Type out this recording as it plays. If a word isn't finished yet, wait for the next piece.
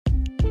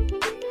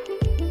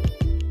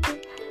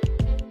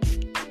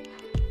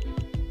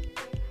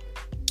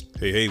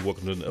Hey,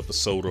 welcome to the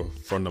episode of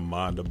From the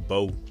Mind of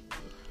Bo.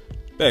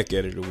 Back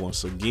at it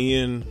once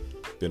again.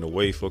 Been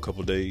away for a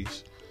couple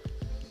days.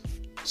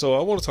 So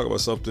I want to talk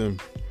about something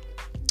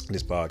in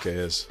this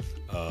podcast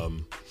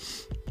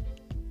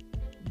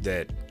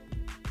that,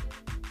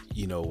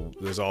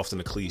 there's often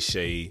a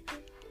cliche,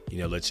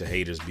 let your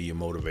haters be your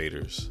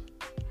motivators.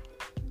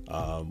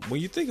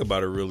 When you think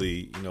about it,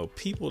 really,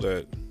 people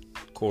that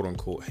quote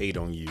unquote hate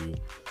on you,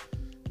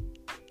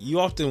 you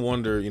often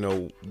wonder,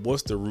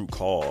 what's the root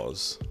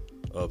cause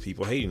of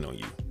people hating on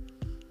you?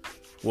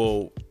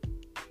 Well,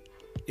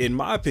 in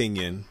my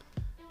opinion,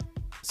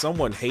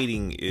 someone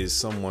hating is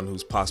someone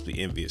who's possibly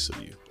envious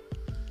of you.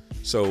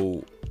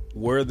 So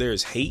where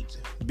there's hate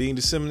being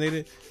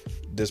disseminated,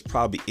 there's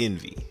probably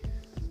envy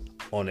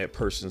on that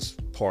person's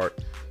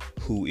part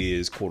who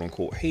is quote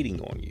unquote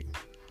hating on you.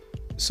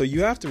 So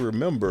you have to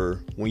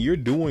remember, when you're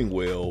doing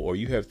well or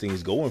you have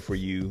things going for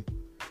you,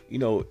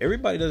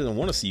 everybody doesn't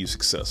want to see you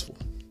successful.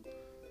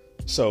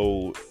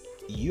 So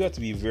you have to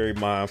be very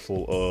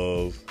mindful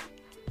of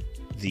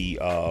the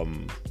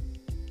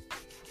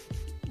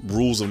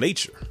rules of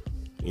nature.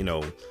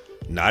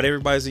 Not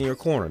everybody's in your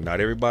corner. Not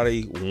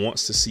everybody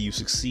wants to see you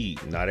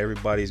succeed. Not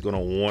everybody's going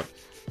to want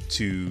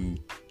to,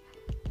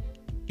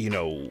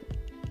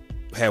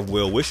 have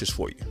well wishes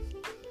for you.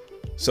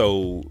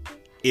 So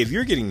if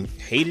you're getting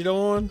hated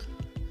on,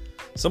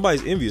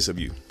 somebody's envious of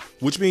you,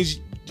 which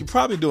means you're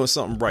probably doing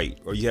something right,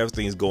 or you have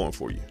things going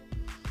for you.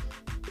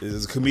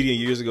 There's a comedian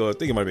years ago, I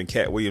think it might have been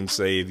Cat Williams,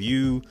 say, if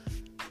you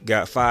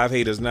got 5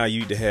 haters now,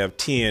 you need to have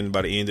 10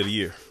 by the end of the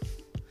year.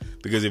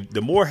 Because if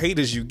the more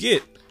haters you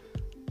get,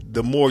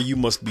 the more you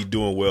must be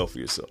doing well for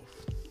yourself.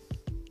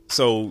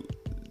 So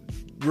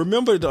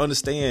remember to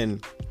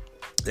understand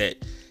that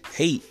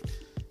hate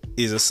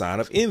is a sign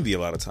of envy a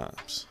lot of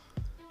times.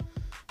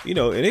 And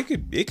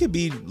it could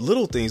be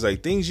little things,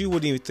 like things you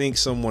wouldn't even think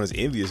someone is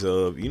envious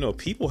of.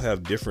 People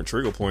have different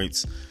trigger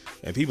points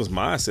and people's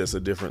mindsets are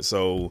different.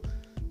 So,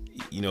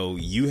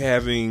 you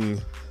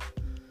having,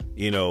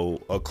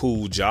 a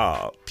cool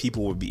job,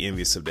 people would be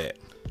envious of that.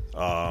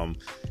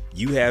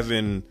 You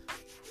having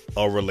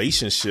a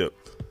relationship,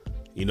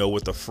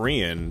 with a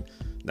friend,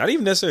 not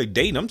even necessarily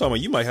dating. I'm talking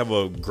about you might have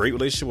a great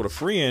relationship with a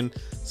friend.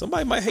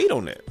 Somebody might hate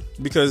on that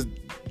because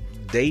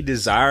they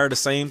desire the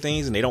same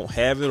things and they don't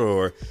have it,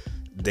 or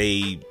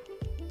they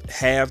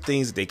have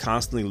things that they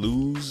constantly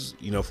lose,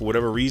 for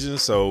whatever reason.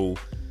 So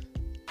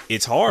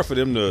it's hard for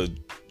them to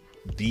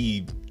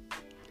be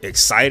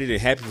excited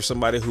and happy for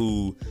somebody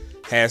who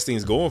has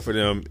things going for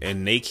them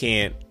and they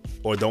can't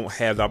or don't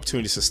have the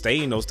opportunity to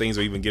sustain those things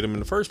or even get them in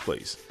the first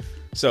place.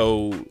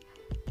 So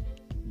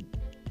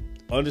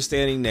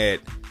understanding that,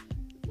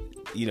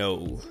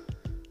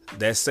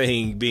 that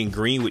saying being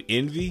green with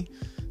envy,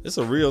 it's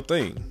a real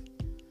thing.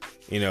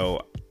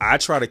 I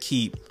try to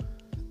keep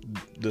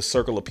the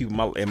circle of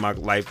people in my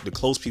life, the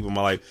close people in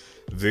my life,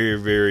 very,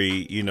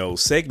 very,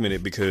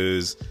 segmented,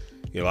 because,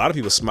 a lot of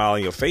people smile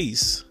in your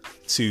face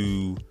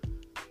to,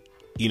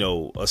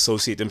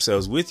 associate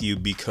themselves with you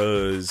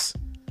because,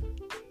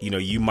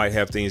 you might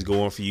have things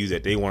going for you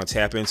that they want to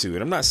tap into.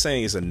 And I'm not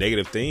saying it's a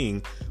negative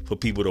thing for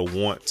people to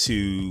want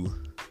to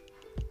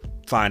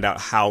find out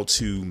how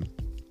to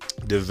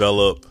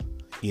develop,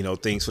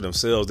 things for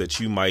themselves that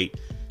you might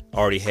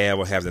already have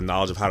or have the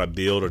knowledge of how to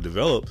build or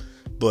develop.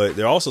 But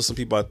there are also some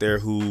people out there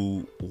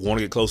who want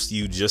to get close to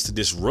you just to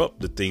disrupt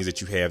the things that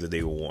you have that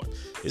they will want.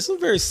 There's some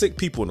very sick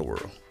people in the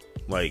world.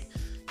 Like,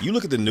 you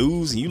look at the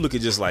news and you look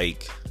at just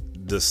like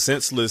the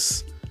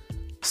senseless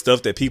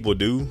stuff that people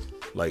do,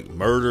 like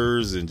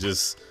murders and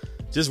just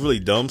really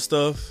dumb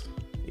stuff.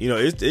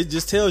 It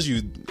just tells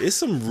you it's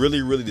some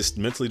really, really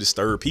mentally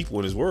disturbed people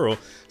in this world.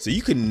 So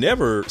you can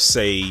never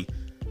say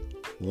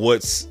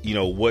what's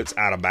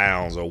out of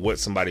bounds or what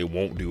somebody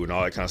won't do and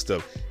all that kind of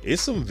stuff.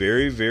 It's some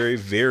very, very,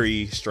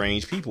 very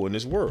strange people in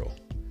this world.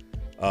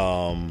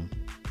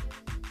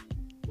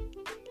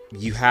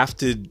 You have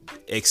to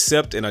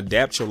accept and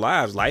adapt your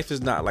lives. Life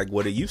is not like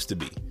what it used to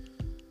be.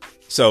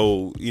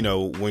 So,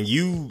 when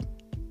you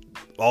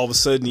all of a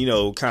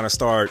sudden, kind of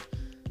start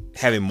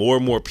having more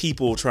and more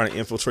people trying to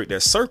infiltrate that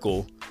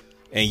circle,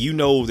 and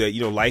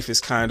that, life is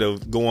kind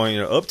of going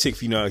in an uptick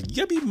for you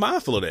gotta be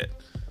mindful of that.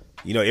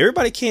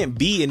 Everybody can't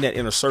be in that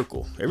inner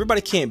circle.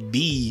 Everybody can't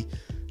be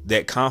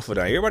that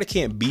confidant. Everybody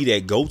can't be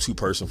that go-to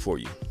person for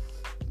you.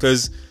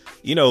 Because,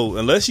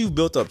 unless you've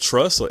built up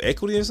trust or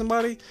equity in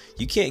somebody,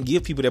 you can't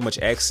give people that much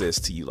access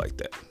to you like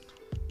that.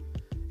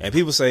 And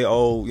people say,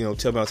 oh,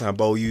 tell me all the time,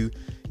 Bo,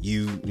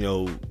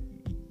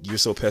 you're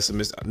so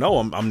pessimistic. No,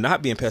 I'm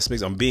not being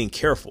pessimistic. I'm being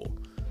careful.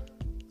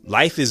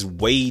 Life is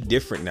way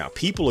different now.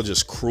 People are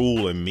just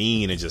cruel and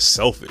mean and just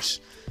selfish.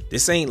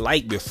 This ain't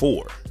like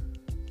before.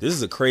 This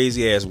is a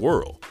crazy ass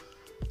world.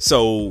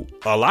 So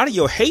a lot of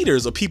your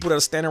haters are people that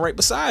are standing right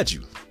beside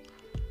you.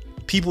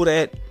 People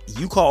that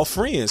you call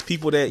friends,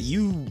 people that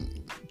you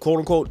quote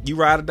unquote, you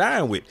ride or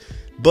die with.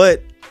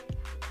 But,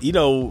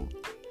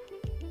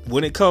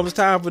 when it comes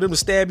time for them to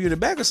stab you in the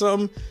back or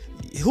something,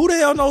 who the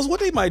hell knows what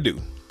they might do?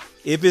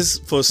 If it's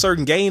for a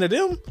certain gain of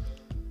them,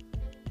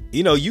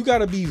 you got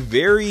to be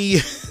very,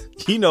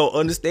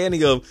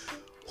 understanding of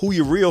who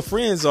your real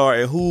friends are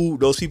and who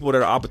those people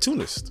that are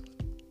opportunists.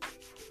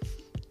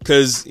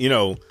 Because,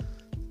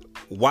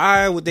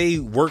 why would they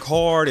work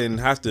hard and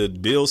have to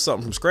build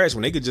something from scratch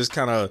when they could just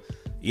kind of,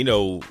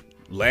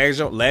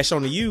 lash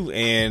onto you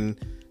and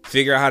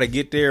figure out how to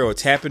get there or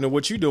tap into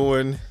what you're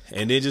doing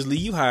and then just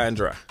leave you high and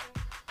dry?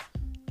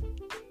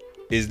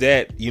 Is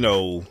that,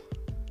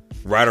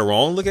 right or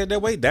wrong? Look at it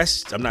that way.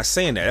 I'm not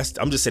saying that.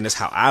 I'm just saying that's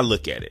how I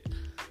look at it.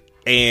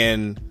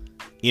 And,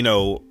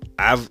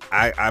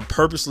 I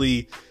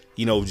purposely,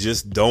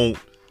 just don't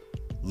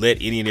let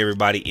any and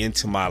everybody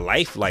into my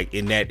life, like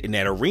in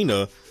that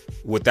arena,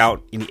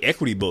 without any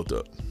equity built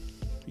up.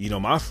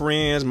 My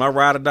friends, my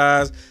ride or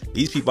dies,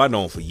 these people I've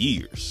known for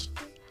years.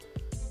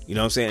 You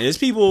know what I'm saying? There's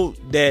people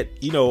that,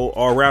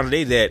 are around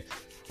today that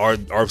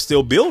are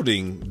still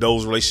building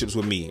those relationships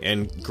with me,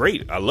 and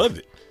great. I love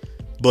it.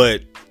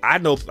 But I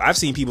know I've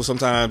seen people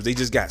sometimes, they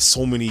just got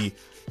so many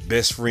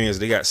best friends.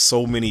 They got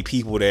so many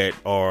people that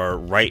are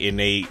right in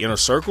their inner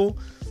circle.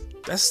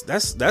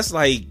 That's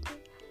like,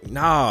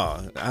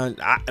 nah,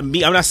 I'm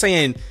not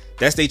saying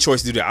that's their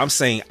choice to do that. I'm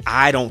saying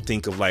I don't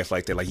think of life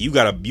like that. Like you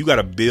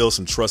gotta build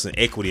some trust and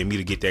equity in me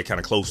to get that kind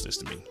of closeness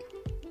to me.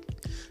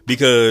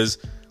 Because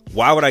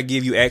why would I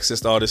give you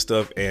access to all this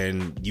stuff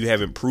and you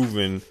haven't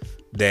proven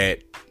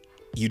that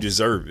you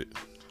deserve it?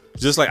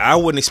 Just like I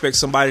wouldn't expect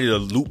somebody to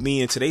loop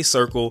me into their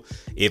circle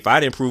if I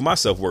didn't prove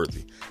myself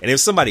worthy. And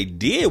if somebody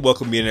did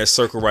welcome me in that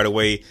circle right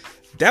away,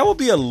 that would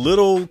be a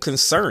little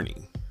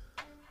concerning.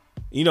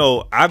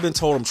 I've been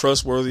told I'm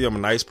trustworthy, I'm a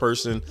nice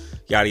person,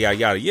 yada, yada,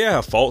 yada. Yeah, I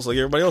have faults like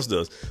everybody else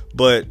does.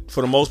 But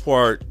for the most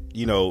part,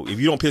 if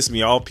you don't piss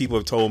me off, people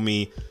have told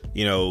me,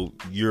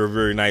 you're a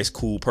very nice,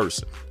 cool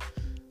person.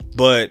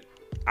 But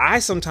I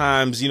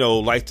sometimes,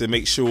 like to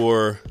make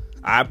sure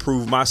I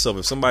prove myself.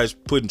 If somebody's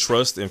putting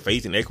trust and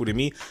faith and equity in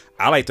me,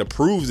 I like to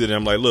prove to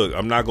them, like, look,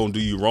 I'm not going to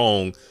do you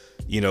wrong,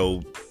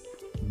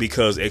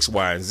 because X,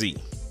 Y, and Z.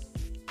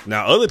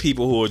 Now, other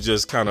people who are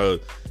just kind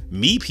of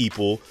me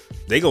people,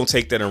 they going to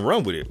take that and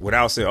run with it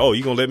without saying, oh,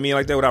 you going to let me in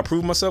like that without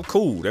proving myself?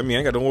 Cool. That means I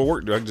ain't got no more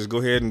work to do. I can just go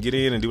ahead and get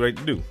in and do what I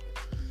do.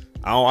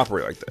 I don't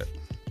operate like that.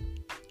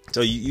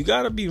 So you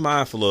got to be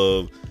mindful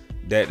of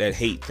that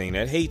hate thing.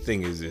 That hate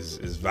thing is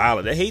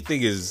violent. That hate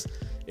thing is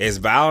as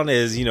violent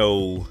as,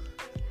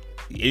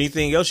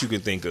 anything else you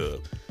can think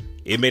of.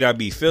 It may not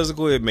be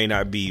physical, it may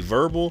not be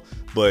verbal,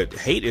 but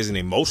hate is an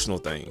emotional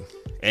thing.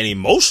 And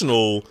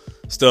emotional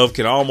stuff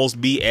can almost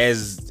be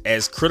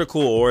as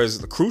critical or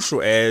as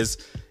crucial as,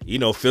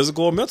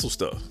 physical or mental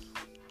stuff.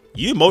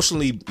 You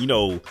emotionally,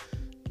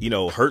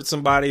 hurt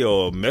somebody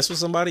or mess with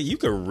somebody, you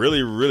can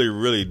really, really,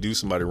 really do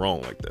somebody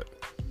wrong like that.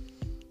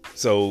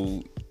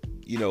 So,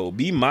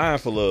 be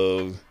mindful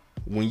of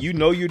when you're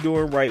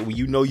doing right, when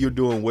you're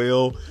doing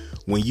well,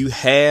 when you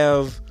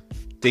have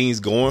things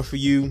going for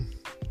you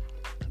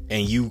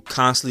and you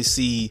constantly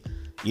see,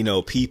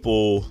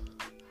 people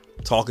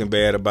talking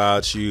bad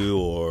about you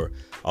or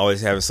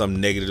always having something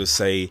negative to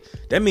say,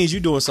 that means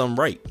you're doing something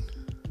right.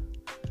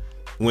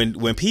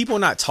 When people are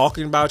not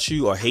talking about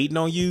you or hating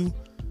on you,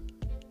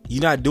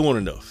 you're not doing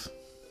enough.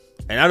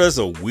 And I know that's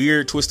a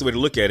weird, twisted way to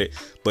look at it,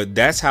 but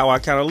that's how I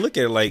kind of look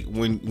at it. Like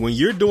when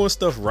you're doing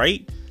stuff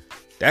right,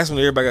 that's when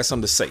everybody got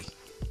something to say.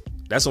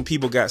 That's when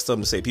people got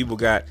something to say. People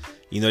got,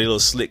 their little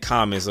slick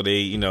comments, or they,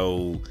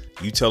 you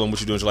tell them what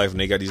you're doing in your life and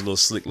they got these little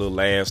slick little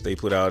laughs they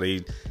put out.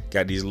 They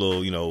got these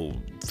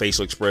little,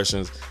 facial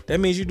expressions. That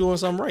means you're doing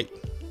something right.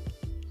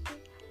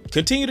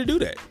 Continue to do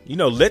that.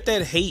 Let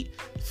that hate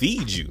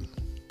feed you.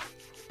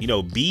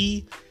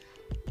 Be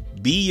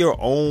your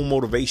own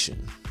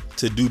motivation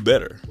to do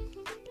better.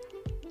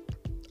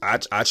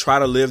 I try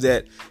to live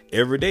that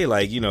every day.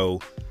 Like,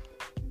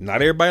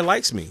 not everybody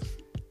likes me.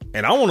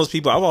 And I'm one of those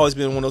people, I've always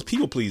been one of those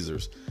people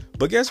pleasers.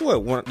 But guess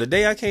what? The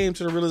day I came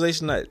to the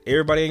realization that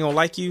everybody ain't gonna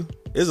like you,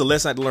 is a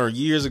lesson I had to learn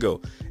years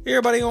ago.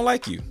 Everybody ain't gonna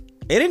like you.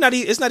 And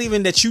it's not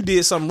even that you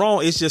did something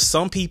wrong. It's just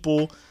some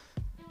people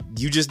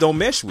you just don't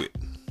mesh with.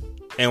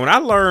 And when I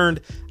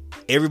learned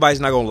everybody's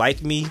not gonna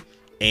like me,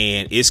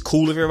 and it's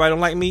cool if everybody don't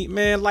like me,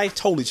 man, life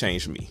totally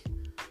changed for me.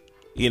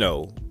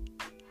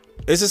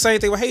 It's the same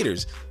thing with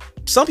haters.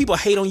 Some people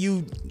hate on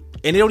you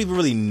and they don't even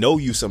really know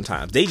you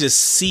sometimes. They just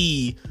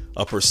see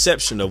a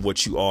perception of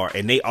what you are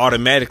and they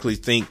automatically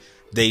think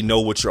they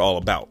know what you're all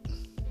about.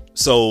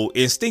 So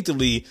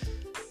instinctively,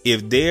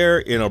 if they're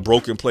in a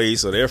broken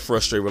place or they're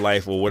frustrated with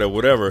life or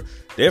whatever,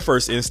 their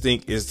first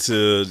instinct is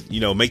to,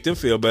 make them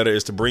feel better,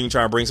 is to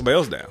try and bring somebody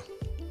else down.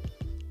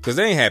 Because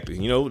they ain't happy.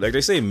 Like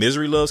they say,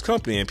 misery loves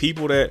company, and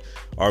people that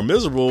are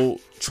miserable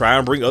try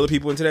and bring other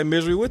people into that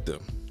misery with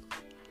them.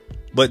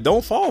 But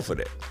don't fall for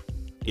that.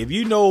 If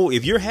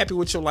you're happy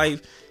with your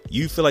life,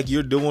 you feel like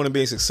you're doing and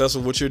being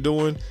successful with what you're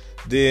doing,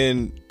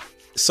 then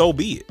so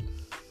be it.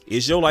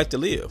 It's your life to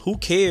live. Who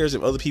cares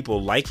if other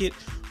people like it?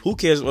 Who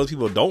cares if other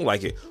people don't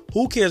like it?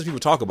 Who cares if people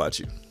talk about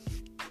you?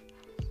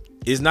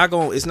 It's not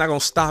gonna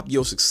stop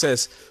your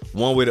success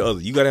one way or the other.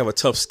 You gotta have a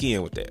tough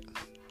skin with that.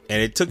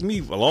 And it took me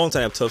a long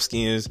time to have tough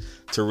skins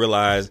to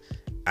realize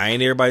I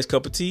ain't everybody's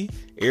cup of tea.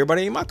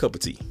 Everybody ain't my cup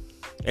of tea.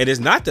 And it's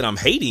not that I'm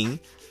hating,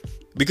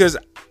 because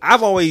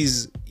I've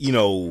always,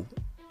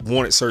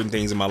 wanted certain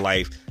things in my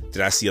life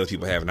that I see other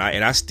people have. And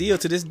I still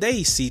to this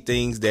day see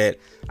things that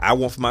I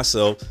want for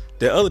myself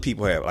that other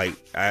people have. Like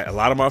a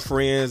lot of my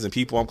friends and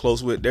people I'm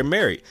close with, they're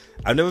married.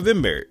 I've never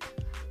been married,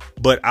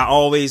 but I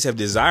always have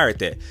desired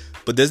that.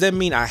 But does that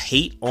mean I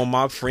hate on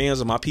my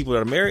friends or my people that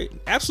are married?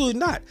 Absolutely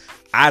not.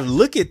 I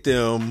look at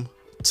them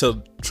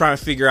to try and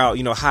figure out,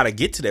 how to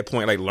get to that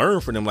point, like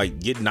learn from them, like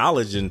get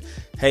knowledge. And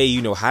hey,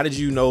 how did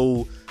you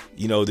know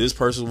this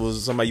person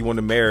was somebody you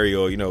wanted to marry?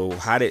 Or,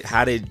 how did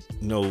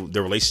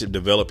the relationship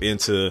develop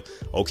into,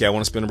 okay, I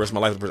want to spend the rest of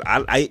my life with the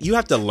person. You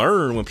have to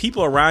learn when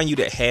people around you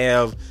that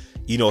have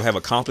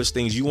accomplished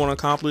things you want to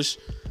accomplish.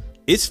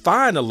 It's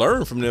fine to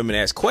learn from them and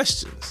ask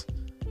questions,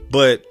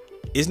 but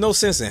it's no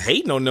sense in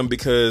hating on them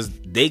because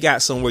they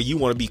got somewhere you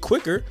want to be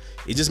quicker.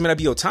 It just may not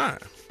be your time.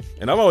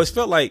 And I've always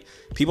felt like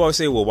people always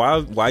say, well,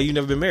 why you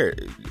never been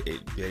married?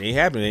 It ain't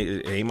happening.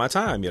 It ain't my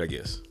time yet, I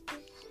guess.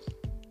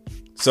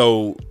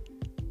 So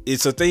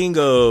it's a thing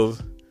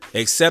of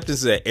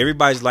acceptance that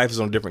everybody's life is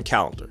on a different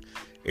calendar.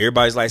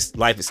 Everybody's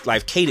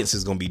life cadence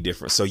is going to be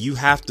different. So you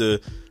have to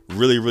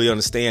really, really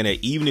understand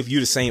that even if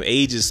you're the same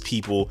age as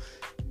people,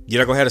 you're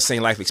not going to have the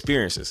same life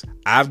experiences.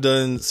 I've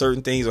done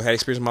certain things or had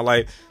experience in my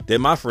life that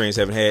my friends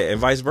haven't had, and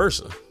vice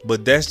versa.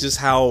 But that's just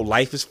how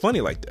life is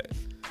funny like that.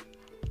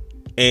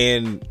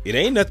 And it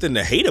ain't nothing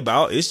to hate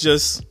about. It's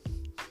just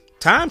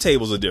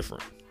timetables are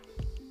different.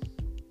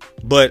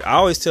 But I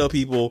always tell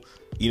people,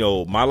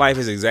 my life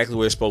is exactly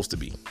where it's supposed to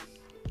be.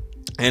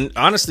 And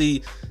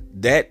honestly,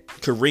 that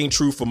could ring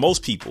true for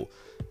most people.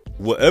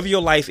 Wherever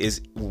your life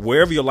is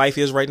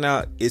right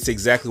now, it's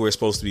exactly where it's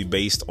supposed to be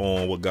based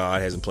on what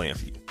God has in plan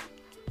for you.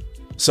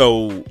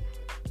 So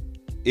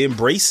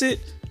embrace it,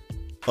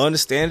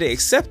 understand it,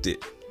 accept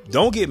it.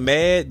 Don't get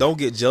mad. Don't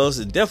get jealous.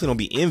 And definitely don't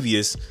be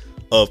envious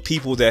of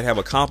people that have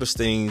accomplished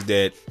things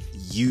that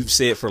you've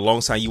said for a long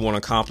time you want to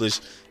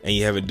accomplish and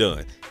you haven't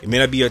done. It may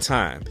not be your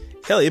time.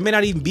 Hell, it may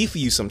not even be for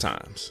you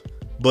sometimes.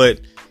 But,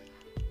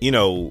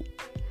 when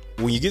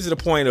you get to the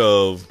point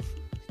of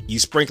you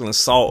sprinkling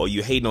salt or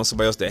you hating on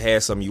somebody else that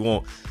has something you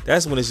want,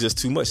 that's when it's just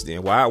too much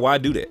then. Why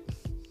do that?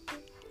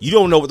 You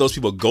don't know what those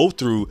people go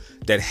through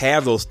that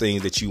have those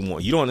things that you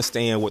want. You don't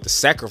understand what the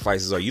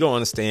sacrifices are. You don't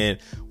understand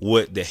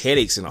what the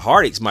headaches and the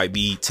heartaches might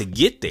be to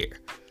get there.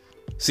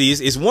 See,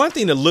 it's one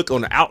thing to look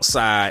on the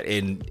outside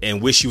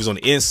and wish you was on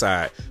the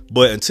inside.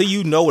 But until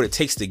you know what it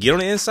takes to get on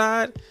the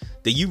inside,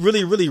 then you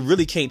really, really,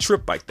 really can't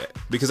trip like that.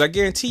 Because I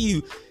guarantee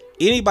you,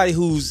 anybody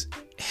who's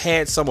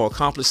had someone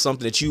accomplish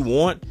something that you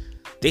want,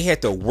 they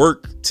had to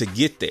work to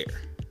get there.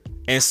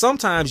 And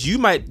sometimes you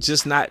might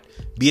just not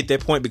be at that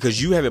point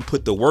because you haven't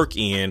put the work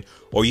in,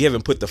 or you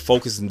haven't put the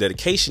focus and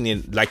dedication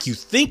in like you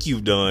think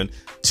you've done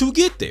to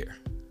get there.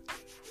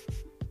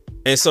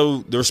 And so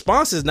the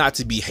response is not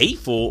to be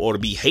hateful or to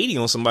be hating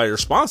on somebody. The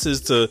response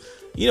is to,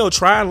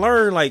 try and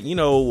learn, like,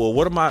 well,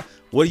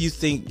 what do you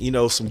think,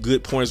 some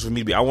good points for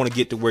me to be? I want to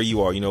get to where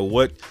you are.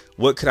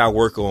 What could I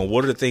work on?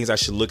 What are the things I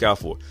should look out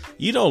for?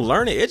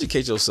 Learn and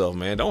educate yourself,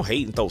 man. Don't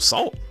hate and throw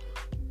salt.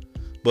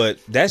 But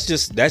that's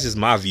just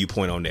my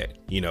viewpoint on that.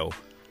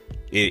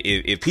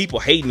 If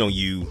people hating on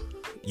you,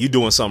 you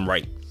doing something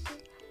right.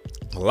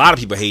 A lot of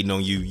people hating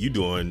on you, you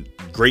doing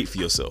great for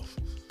yourself.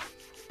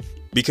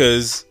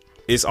 Because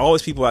it's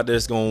always people out there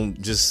that's going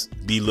to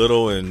just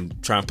belittle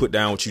and try and put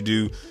down what you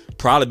do,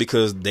 probably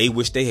because they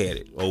wish they had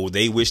it, or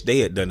they wish they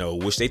had done it, or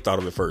wish they thought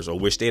of it first, or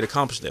wish they had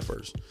accomplished that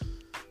first.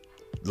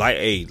 Like,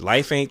 hey,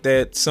 life ain't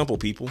that simple,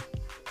 people.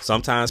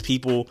 Sometimes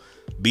people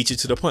beat you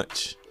to the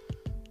punch.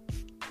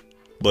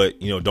 But,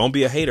 don't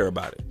be a hater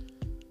about it.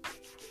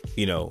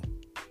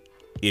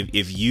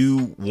 If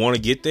you want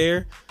to get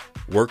there,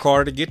 work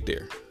harder to get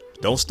there.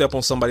 Don't step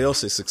on somebody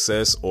else's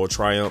success or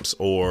triumphs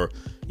or,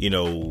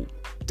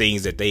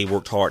 things that they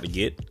worked hard to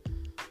get.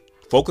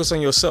 Focus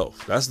on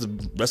yourself. That's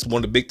one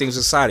of the big things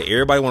in society.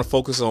 Everybody want to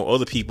focus on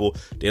other people.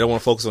 They don't want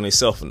to focus on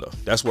themselves enough.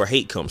 That's where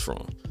hate comes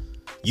from.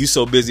 You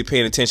so busy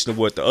paying attention to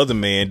what the other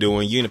man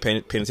doing, you ain't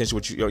paying attention to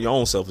what your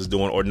own self is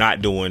doing or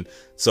not doing,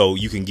 so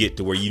you can get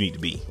to where you need to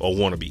be or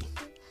want to be.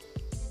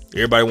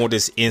 Everybody want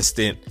this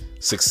instant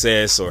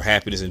success or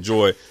happiness and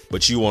joy,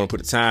 but you want to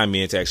put the time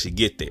in to actually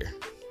get there.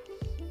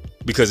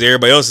 Because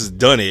everybody else has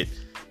done it,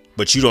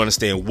 but you don't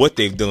understand what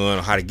they've done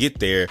or how to get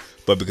there.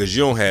 But because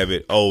you don't have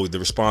it, the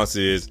response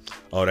is,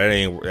 that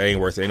ain't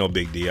worth it. Ain't no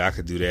big deal. I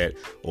could do that.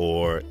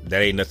 Or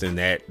that ain't nothing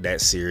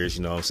that serious.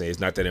 You know what I'm saying? It's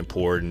not that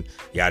important.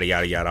 Yada,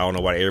 yada, yada. I don't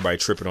know why everybody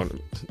tripping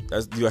on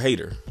it. You're a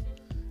hater.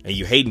 And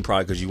you hating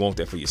probably because you want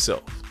that for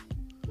yourself.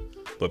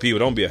 But people,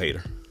 don't be a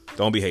hater.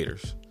 Don't be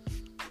haters.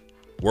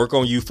 Work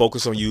on you.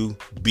 Focus on you.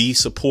 Be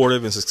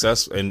supportive and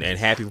successful and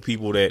happy for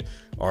people that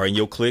are in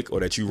your clique or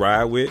that you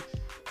ride with.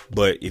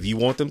 But if you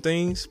want them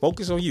things,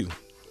 focus on you.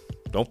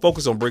 Don't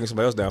focus on bringing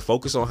somebody else down.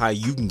 Focus on how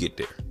you can get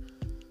there.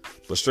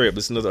 But straight up,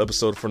 this is another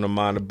episode from The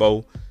Mind of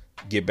Bo.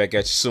 Get back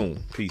at you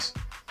soon. Peace.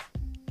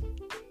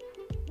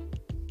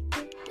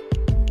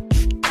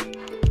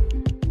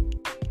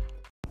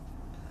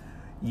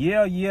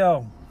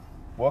 Yeah.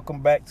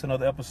 Welcome back to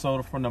another episode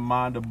of From the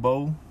Mind of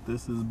Bo.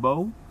 This is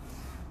Bo.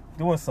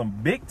 Doing some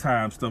big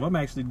time stuff. I'm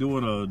actually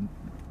doing a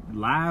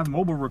live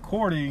mobile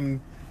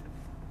recording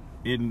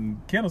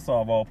in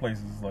Kennesaw of all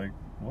places. Like,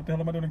 what the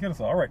hell am I doing in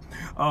Kennesaw? All right.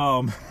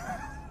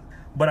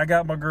 But I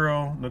got my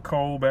girl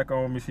Nicole back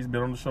on me. She's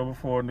been on the show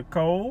before.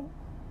 Nicole.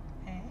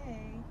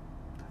 Hey.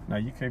 Now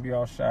you can't be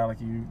all shy like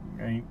you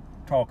ain't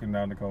talking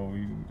now, Nicole.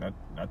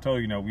 I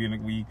told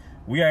you,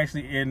 we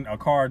actually in a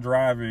car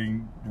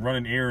driving,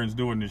 running errands,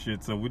 doing this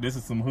shit. So this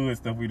is some hood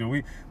stuff we do.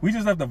 We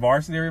just left the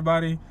varsity,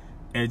 everybody,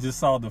 and just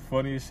saw the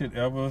funniest shit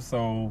ever.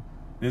 So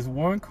this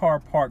one car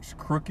parks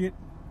crooked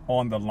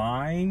on the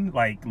line,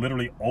 like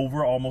literally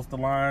over almost the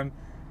line,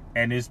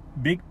 and this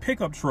big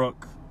pickup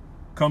truck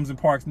comes and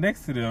parks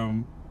next to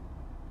them,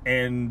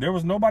 and there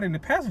was nobody in the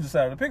passenger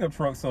side of the pickup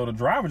truck. So the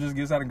driver just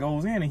gets out and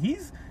goes in, and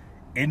he's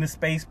in the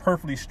space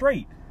perfectly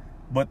straight.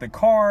 But the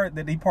car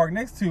that they parked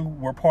next to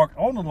were parked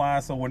on the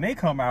line, so when they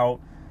come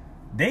out,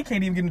 they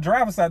can't even get in the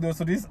driver's side door.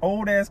 So this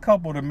old-ass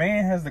couple, the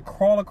man has to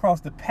crawl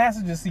across the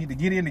passenger seat to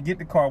get in to get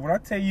the car. When I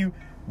tell you,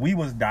 we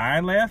was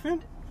dying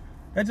laughing,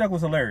 that joke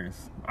was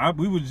hilarious.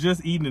 We was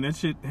just eating, and that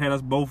shit had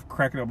us both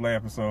cracking up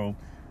laughing. So,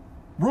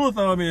 rule of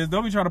thumb is,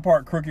 don't be trying to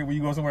park crooked when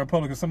you go somewhere in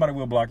public, because somebody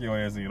will block your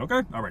ass in,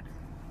 okay? All right.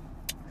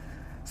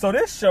 So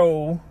this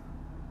show,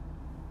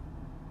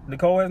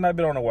 Nicole has not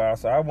been on in a while,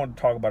 so I wanted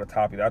to talk about a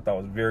topic that I thought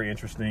was very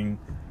interesting,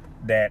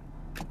 that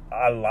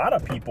a lot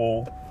of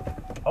people...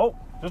 Oh,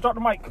 just drop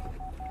the mic.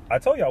 I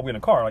told y'all we in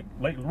a car.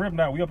 Like rip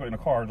now, we up in a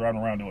car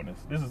driving around doing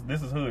this.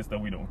 This is hood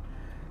stuff we doing.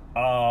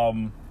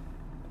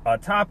 A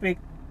topic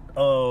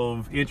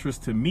of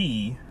interest to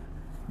me,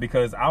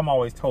 because I'm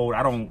always told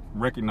I don't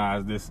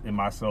recognize this in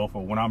myself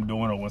or when I'm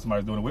doing it or when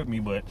somebody's doing it with me,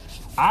 but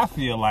I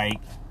feel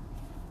like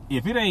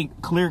if it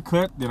ain't clear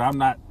cut, then I'm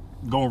not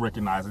gonna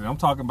recognize it. I'm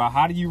talking about,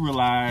 how do you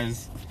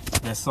realize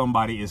that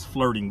somebody is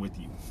flirting with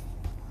you?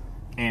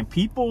 And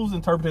people's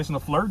interpretation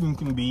of flirting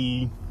can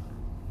be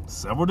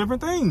several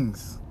different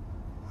things.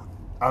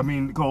 I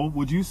mean, Nicole,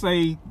 would you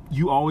say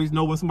you always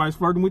know when somebody's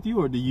flirting with you,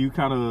 or do you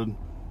kind of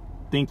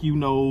think you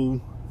know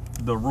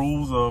the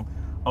rules of,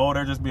 oh,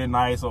 they're just being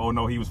nice, or oh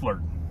no, he was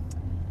flirting?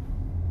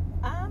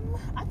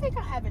 I think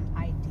I have an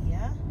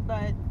idea,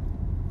 but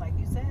like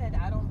you said,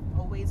 I don't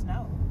always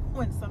know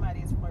when somebody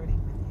is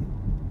flirting with you.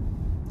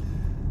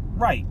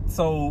 Right.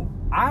 So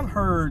I've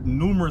heard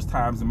numerous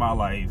times in my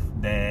life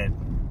that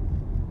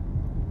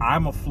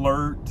I'm a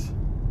flirt,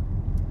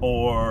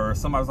 or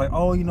somebody's like,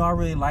 oh, I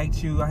really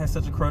liked you. I had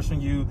such a crush on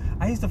you.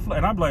 I used to flirt.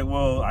 And I'm like,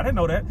 well, I didn't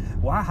know that.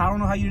 Well, I don't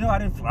know how you know.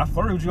 I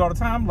flirted with you all the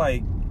time.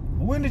 Like,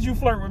 when did you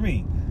flirt with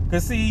me?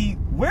 Because, see,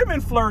 women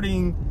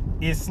flirting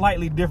is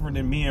slightly different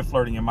than men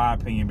flirting, in my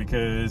opinion,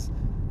 because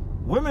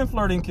women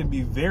flirting can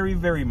be very,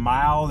 very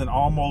mild, and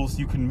almost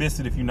you can miss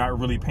it if you're not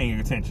really paying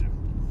attention.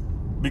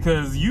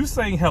 Because you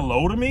saying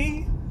hello to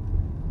me,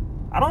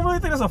 I don't really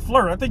think that's a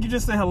flirt. I think you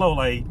just say hello.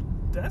 Like,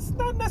 that's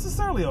not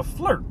necessarily a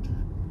flirt.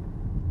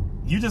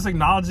 You just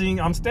acknowledging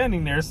I'm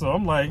standing there, so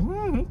I'm like,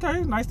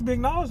 okay, nice to be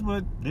acknowledged,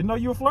 but didn't know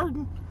you were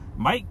flirting.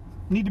 Might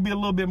need to be a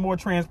little bit more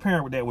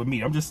transparent with that with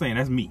me. I'm just saying,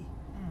 that's me.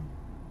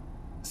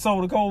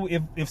 So, Nicole,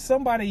 if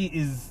somebody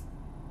is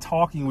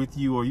talking with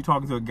you, or you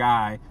talking to a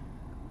guy,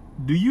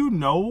 do you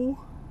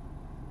know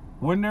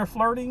when they're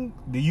flirting?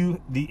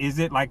 Is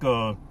it like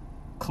a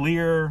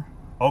clear,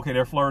 okay,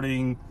 they're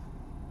flirting,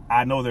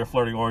 I know they're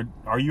flirting, or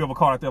are you ever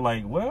caught out there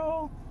like,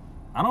 well,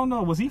 I don't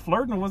know, was he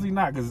flirting or was he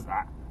not? Because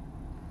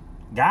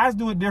guys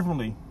do it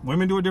differently.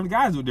 Women do it differently.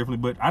 Guys do it differently.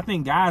 But I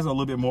think guys are a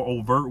little bit more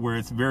overt, where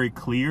it's very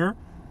clear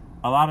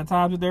a lot of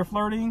times that they're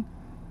flirting.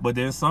 But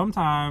then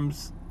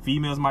sometimes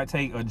females might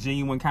take a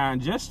genuine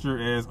kind gesture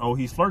as, oh,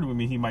 he's flirting with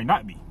me, he might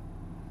not be.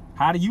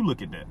 How do you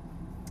look at that?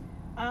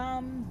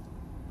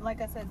 Like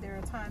I said, there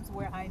are times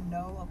where I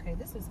know, okay,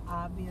 this is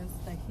obvious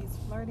that he's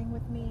flirting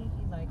with me.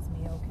 He likes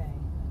me,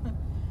 okay.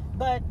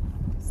 But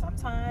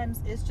sometimes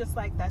it's just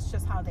like, that's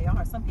just how they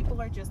are. Some people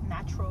are just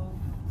natural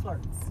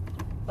flirts,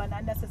 but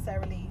not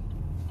necessarily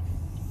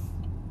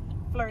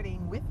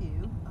flirting with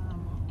you.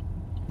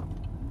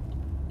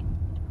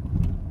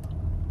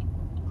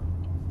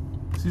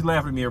 She's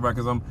laughing at me, everybody,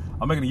 because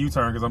I'm making a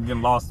U-turn because I'm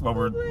getting lost while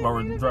we're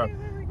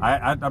driving.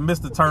 I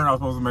missed the turn I was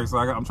supposed to make, so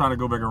I'm trying to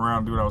go back around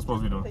and do what I was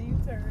supposed to be doing. The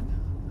U-turn.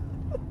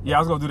 Yeah, I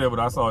was going to do that, but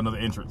I saw another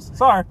entrance.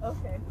 Sorry.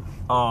 Okay.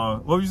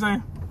 What were you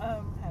saying? I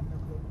have no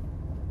clue.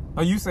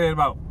 Oh, you said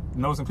about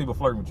noticing people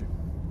flirting with you.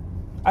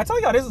 I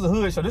told y'all, this is a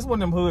hood show. This is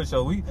one of them hood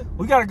shows. We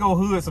got to go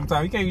hood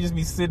sometime. You can't just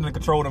be sitting in a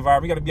controlled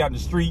environment. You got to be out in the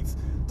streets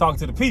talking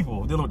to the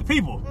people, dealing with the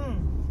people.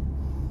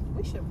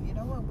 We should, you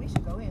know what? We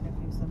should go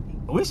interview some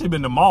people. We should have been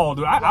in the mall,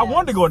 dude. I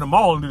wanted to go in the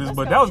mall and do this,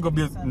 but that was going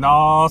to be...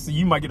 Nah, see,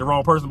 you might get the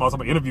wrong person about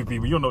somebody interview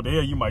people. You don't know what the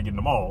hell you might get in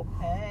the mall.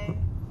 Hey,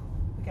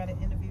 we got to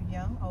interview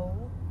young,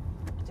 old,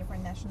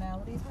 different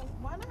nationalities.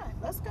 Why not?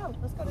 Let's go.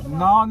 Let's go to the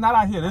mall. No, not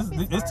out here.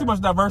 It's too much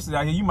diversity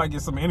out here. You might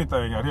get some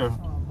anything out here.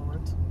 Oh,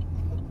 Lord.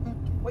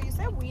 Well, you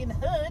said we in the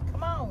hood.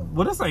 Come on.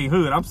 Well, this ain't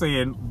hood. I'm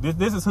saying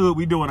this is hood.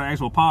 We doing an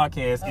actual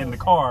podcast in the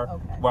car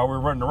while we're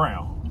running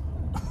around.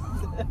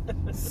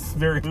 It's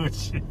very hood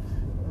shit.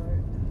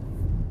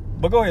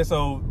 But go ahead.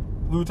 So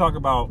we were talking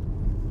about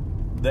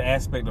the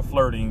aspect of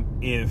flirting.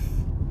 If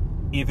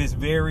it's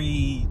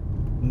very,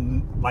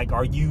 like,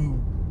 are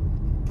you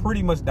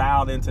pretty much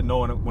dialed into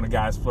knowing when a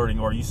guy's flirting,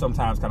 or are you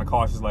sometimes kind of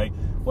cautious, like,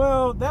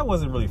 well, that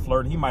wasn't really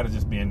flirting, he might have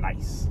just been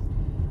nice?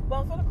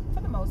 Well,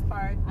 for the most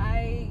part,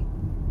 I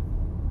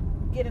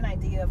get an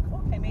idea of,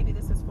 okay, maybe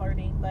this is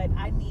flirting, but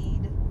I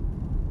need,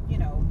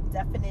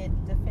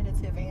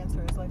 definitive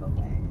answers, like,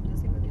 okay,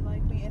 does he really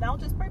like me? And I'll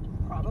just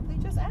probably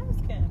just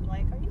ask him,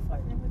 like, are you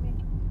flirting with me?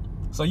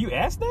 So you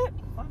asked that?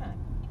 Why not?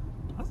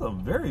 That's a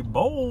very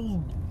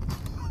bold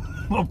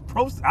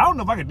approach. I don't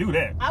know if I could do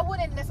that. I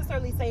wouldn't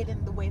necessarily say it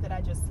in the way that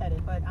I just said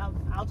it, but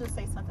I'll just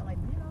say something like,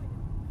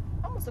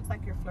 almost looks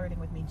like you're flirting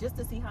with me, just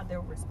to see how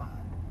they'll respond.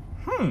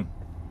 Boom.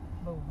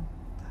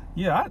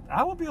 Yeah,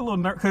 I would be a little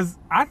nervous, because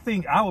I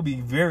think I would be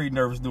very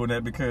nervous doing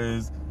that,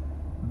 because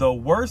the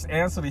worst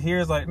answer to hear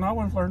is like, no, I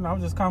wasn't flirting, I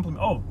was just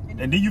complimenting. Oh,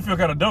 and then you feel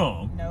kind of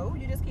dumb. No,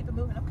 you just keep it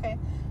moving. Okay.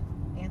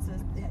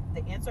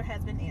 The answer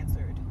has been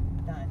answered.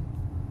 Done.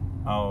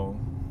 Oh,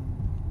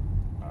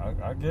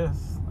 I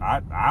guess I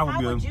would.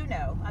 How would you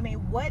know? I mean,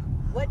 what?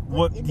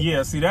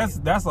 Yeah, see,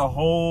 that's a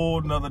whole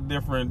nother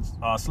different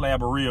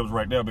slab of ribs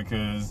right there,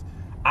 because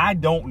I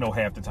don't know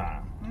half the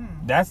time.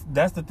 That's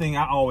the thing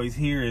I always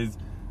hear is,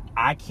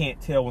 I can't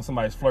tell when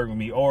somebody's flirting with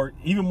me, or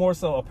even more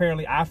so,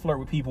 apparently I flirt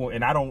with people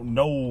and I don't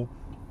know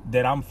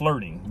that I'm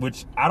flirting,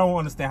 which I don't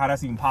understand how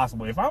that's even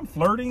possible. If I'm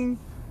flirting,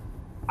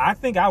 I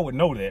think I would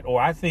know that,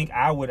 or I think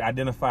I would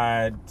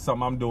identify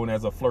something I'm doing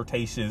as a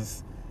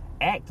flirtatious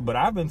act. But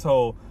I've been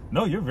told,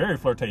 no, you're very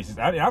flirtatious.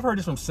 I've heard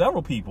this from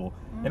several people,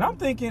 and I'm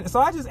thinking,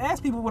 so I just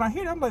ask people when I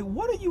hear that, I'm like,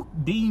 what do you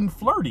deem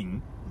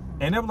flirting?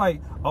 And they're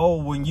like,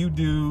 oh, when you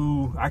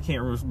do, I can't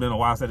remember, it's been a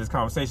while since I had this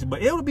conversation,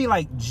 but it would be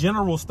like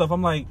general stuff.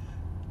 I'm like,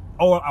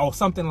 or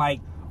something like,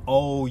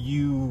 oh,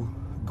 you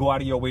go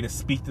out of your way to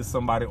speak to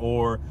somebody,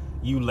 or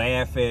you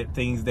laugh at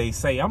things they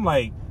say. I'm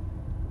like,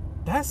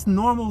 that's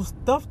normal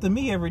stuff to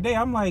me every day.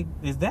 I'm like,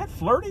 is that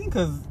flirting?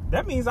 Because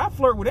that means I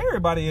flirt with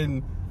everybody,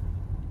 and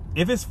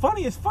if it's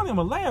funny, it's funny. I'm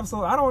gonna laugh.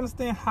 So I don't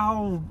understand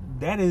how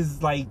that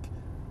is like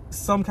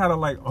some kind of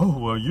like, oh,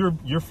 well,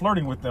 you're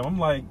flirting with them. I'm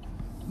like,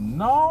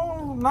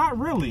 no, not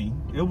really.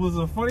 It was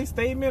a funny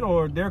statement,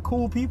 or they're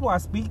cool people. I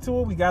speak to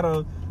them. We got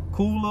a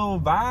cool little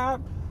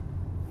vibe.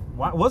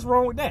 What's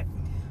wrong with that?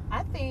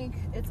 I think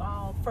it's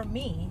all, for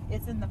me,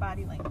 it's in the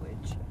body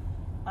language.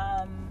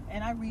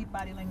 And I read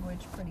body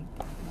language pretty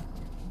clearly.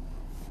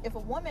 If a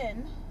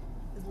woman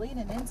is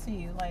leaning into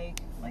you like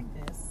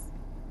this,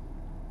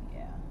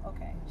 yeah,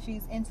 okay,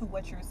 she's into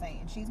what you're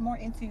saying. She's more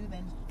into you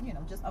than,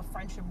 just a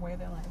friendship where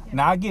they're like, yeah.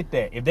 Now, I get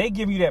that. If they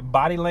give you that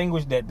body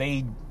language that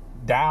they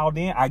dialed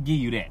in, I give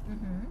you that.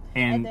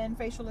 And then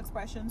facial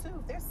expression too.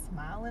 If they're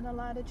smiling a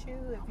lot at you.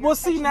 Well,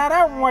 see, now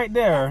that one right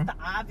there. That's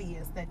the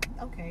obvious that,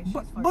 okay, she's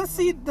but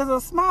see, does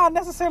a smile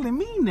necessarily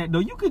mean that, though?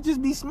 You could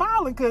just be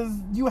smiling because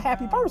you're a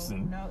happy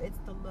person. No, it's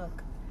the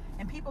look.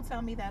 And people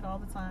tell me that all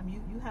the time.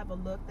 You have a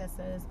look that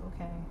says,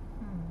 okay,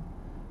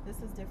 this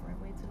is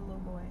different. Wait till the little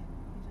boy.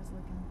 He's just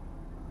looking.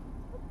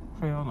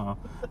 Hell no.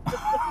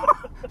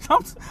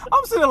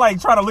 I'm sitting like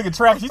trying to look at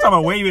traffic. She's talking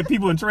about waving at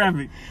people in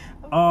traffic.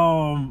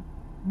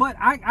 But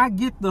I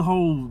get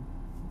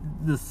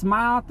the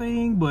smile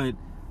thing, but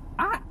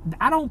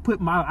I don't put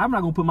I'm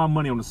not gonna put my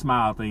money on the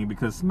smile thing,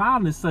 because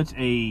smiling is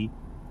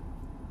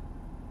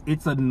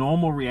it's a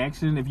normal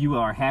reaction. If you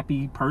are a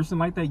happy person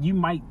like that, you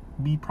might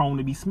be prone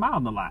to be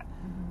smiling a lot.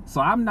 So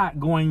I'm not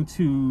going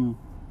to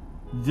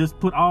just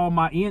put all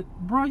my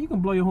bro, you can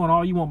blow your horn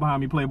all you want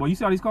behind me, Playboy. You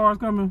see all these cars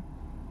coming?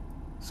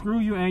 Screw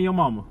you and your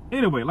mama.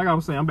 Anyway, like I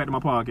was saying, I'm back to my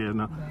podcast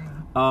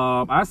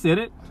now. I said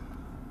it.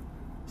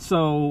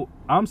 So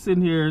I'm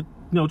sitting here,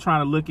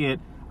 trying to look at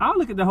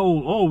the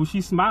whole, oh,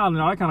 she's smiling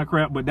and all that kind of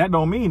crap, but that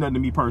don't mean nothing to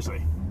me per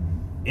se.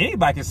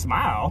 Anybody can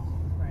smile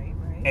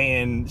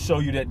and show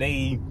you that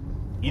they,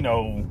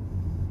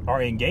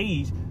 are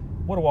engaged.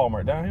 What a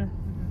Walmart down here?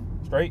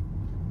 Straight?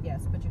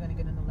 Yes, but you're going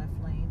to get in the left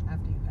lane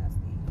after you pass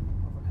the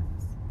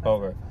overpass.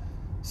 Okay.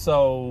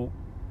 So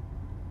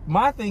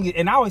my thing is,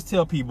 and I always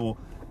tell people,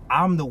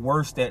 I'm the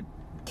worst at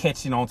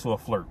catching onto a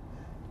flirt.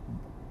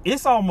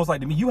 It's almost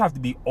like, to me, you have to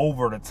be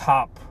over the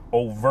top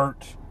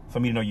overt for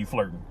me to know you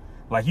flirting.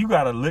 Like, you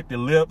gotta lick the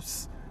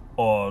lips,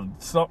 or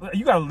something.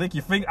 You gotta lick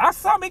your finger.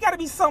 It gotta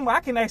be something I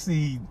can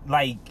actually,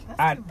 like.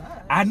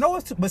 I know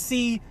it's but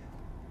see,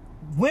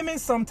 women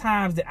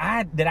sometimes that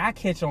I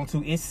catch on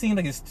to, it seems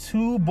like it's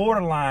too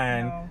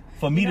borderline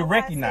for me to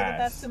recognize. I say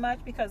that's too much,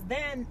 because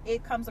then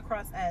it comes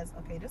across as,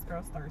 okay, this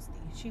girl's thirsty.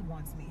 She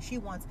wants me.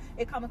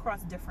 It come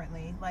across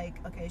differently.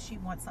 Like, okay, she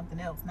wants something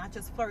else, not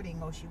just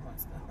flirting. Oh, she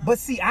wants stuff. But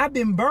see, I've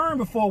been burned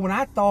before when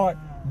I thought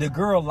the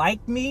girl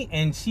liked me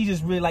and she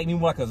just really liked me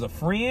more like as a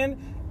friend,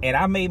 and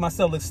I made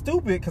myself look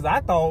stupid because I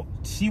thought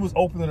she was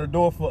opening the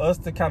door for us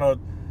to kind of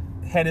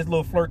have this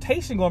little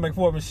flirtation going back and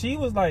forth, and she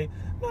was like,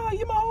 "No,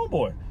 you're my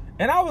homeboy."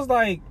 And I was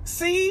like,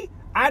 see,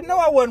 I know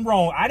I wasn't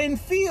wrong. I didn't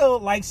feel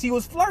like she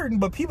was flirting,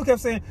 but people kept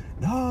saying,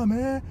 "Nah,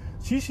 man,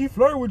 she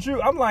flirted with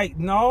you." I'm like,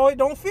 no, it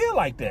don't feel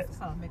like that. That's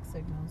called mixed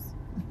signals.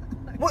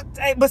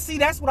 But see,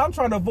 that's what I'm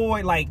trying to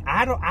avoid. Like,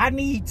 I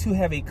need to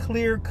have a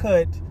clear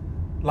cut.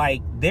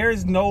 Like, there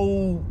is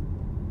no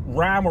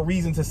rhyme or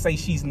reason to say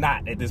she's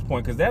not at this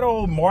point, because that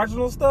old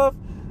marginal stuff,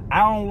 I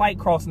don't like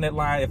crossing that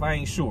line if I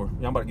ain't sure.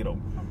 Yeah, I'm about to get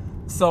over.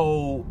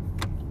 So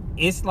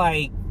it's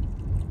like,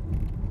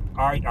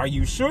 are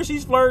you sure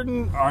she's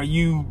flirting? Are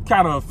you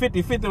kind of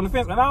 50-50 on the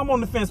fence? And I'm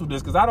on the fence with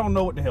this because I don't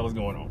know what the hell is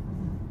going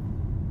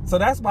on. So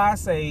that's why I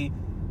say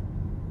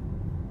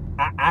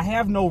I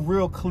have no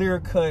real clear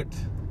cut,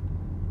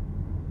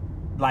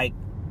 like,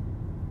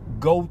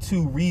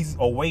 go-to reason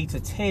or way to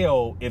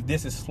tell if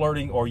this is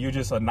flirting or you're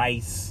just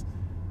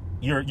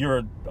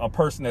you're a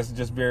person that's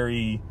just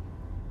very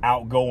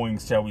outgoing,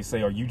 shall we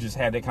say, or you just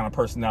have that kind of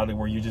personality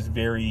where you're just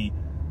very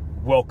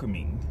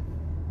welcoming.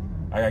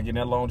 I gotta get in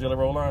that long jelly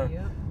roll line?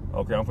 Yep.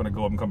 Okay, I'm gonna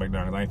go up and come back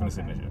down because I ain't finna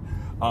sit in this shit.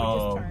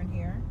 Just turn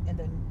here and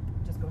then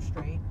just go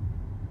straight.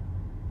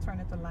 Turn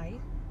at the light.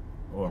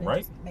 Or and right?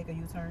 Just make a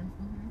U-turn.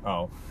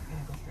 Oh. And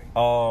then go straight.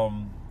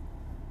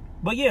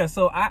 But yeah,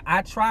 so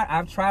I've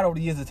tried over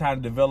the years of trying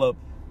to develop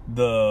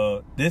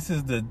this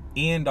is the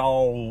end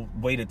all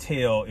way to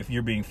tell if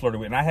you're being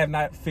flirted with. And I have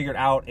not figured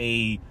out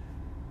a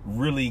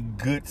really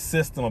good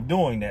system of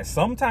doing that.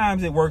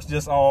 Sometimes it works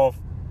just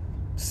off,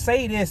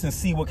 say this and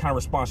see what kind of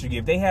response you get.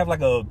 If they have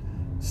like a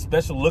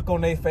special look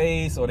on their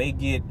face or they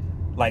get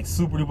like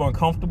super duper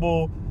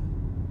uncomfortable,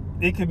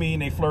 it could mean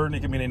they flirting,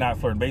 it could mean they're not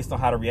flirting based on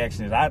how the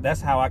reaction is.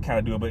 That's how I kind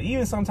of do it. But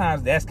even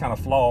sometimes that's kind of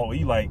flawed where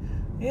you like,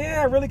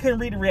 yeah, I really couldn't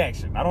read the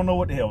reaction. I don't know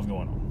what the hell was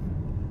going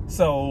on.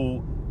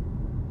 So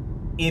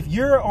if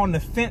you're on the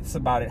fence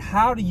about it,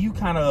 how do you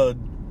kind of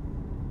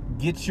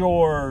get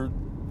your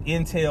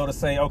intel to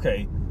say,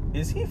 okay,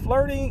 is he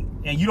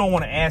flirting? And you don't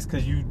want to ask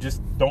because you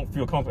just don't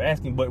feel comfortable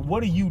asking, but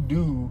what do you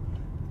do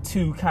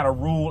to kind of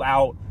rule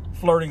out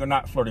flirting or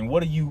not flirting?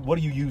 What are you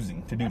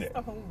using to do that?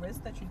 That's the whole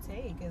risk that you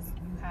take is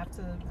you have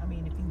to, I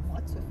mean, if you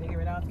want to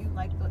figure it out, if you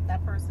like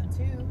that person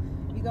too,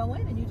 you go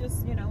in and you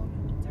just,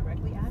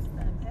 directly ask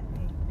them, hey,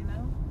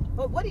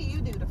 But what do you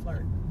do to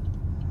flirt?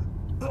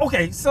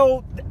 Okay,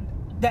 so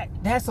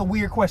that's a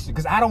weird question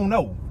because I don't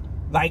know.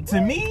 Like,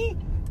 to me,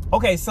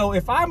 okay, so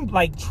if I'm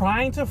like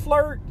trying to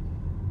flirt,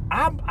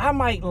 I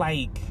might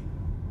like,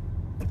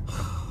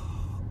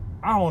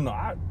 I don't know,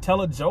 I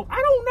tell a joke.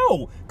 I don't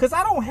know, because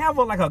I don't have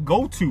a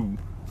go-to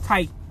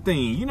type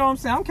thing. You know what I'm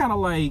saying? I'm kind of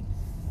like,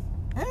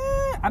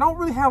 I don't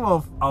really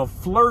have a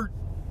flirt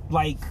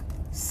like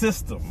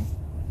system.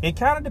 It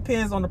kind of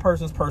depends on the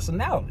person's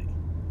personality.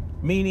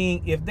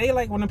 Meaning, if they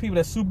like one of the people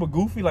that's super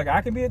goofy, like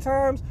I can be at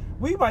times,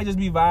 we might just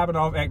be vibing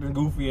off, acting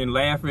goofy and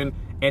laughing,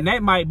 and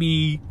that might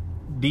be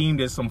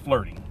deemed as some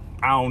flirting.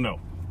 I don't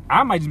know.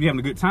 I might just be having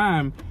a good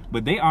time,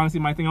 but they honestly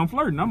might think I'm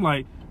flirting. I'm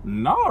like,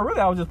 no, really,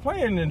 I was just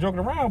playing and joking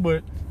around,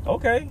 but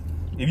okay.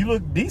 If you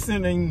look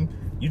decent and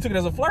you took it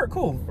as a flirt,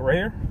 cool, right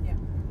here. Yeah.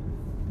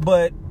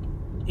 But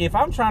if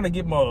I'm trying to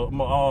get my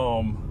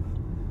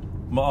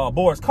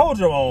Boris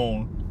Kodjoe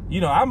on,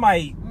 I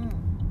might...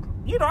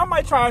 I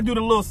might try to do the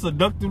little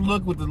seductive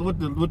look with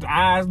the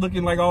eyes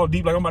looking like all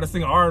deep, like I'm about to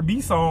sing an R&B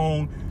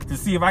song to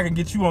see if I can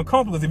get you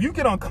uncomfortable. Because if you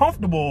get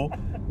uncomfortable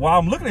while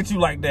I'm looking at you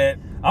like that,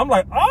 I'm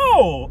like,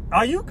 oh,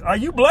 are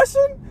you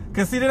blushing?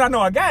 Because see, then I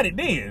know I got it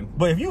then.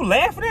 But if you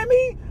laughing at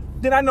me,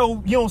 then I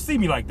know you don't see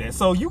me like that.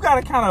 So you got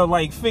to kind of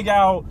like figure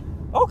out,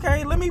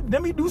 okay, let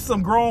me do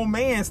some grown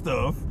man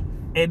stuff,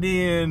 and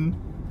then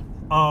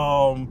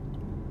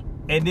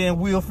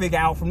we'll figure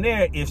out from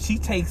there if she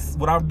takes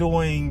what I'm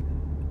doing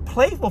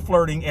playful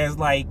flirting as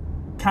like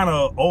kind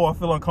of, oh, I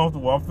feel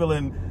uncomfortable, I'm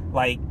feeling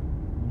like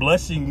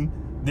blushing,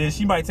 then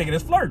she might take it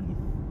as flirting.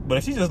 But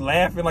if she's just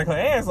laughing like her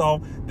ass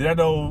off, then I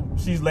know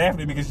she's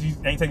laughing at me because she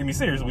ain't taking me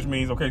serious, which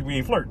means, okay, we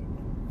ain't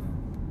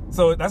flirting.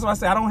 So that's why I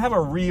say I don't have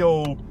a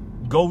real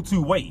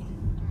go-to way.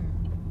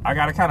 I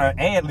gotta kind of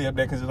ad-lib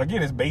that because,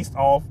 again, it's based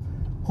off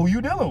who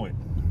you dealing with.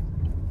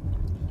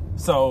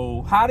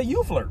 So how do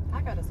you flirt?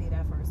 I gotta see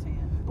that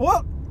firsthand.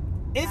 Well,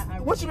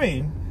 what you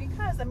really mean?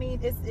 Because I mean,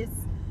 it's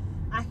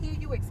I hear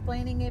you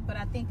explaining it, but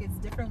I think it's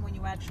different when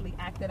you actually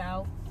act it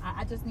out.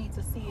 I just need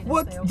to see it.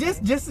 Well, and say, okay,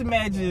 just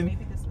imagine. yeah,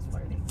 maybe this is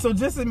flirting. So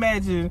just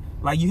imagine,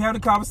 like, you have the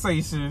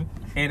conversation,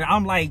 and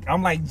I'm like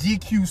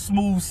GQ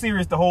smooth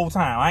serious the whole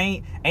time.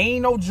 I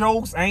ain't no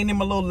jokes. I ain't in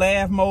my little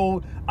laugh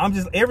mode. I'm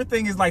just,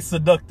 everything is like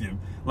seductive.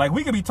 Like,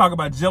 we could be talking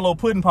about Jell-O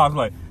pudding pops.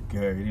 Like,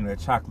 girl, that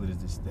chocolate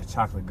is that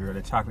chocolate, girl.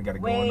 That chocolate got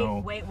it going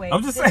on. Wait.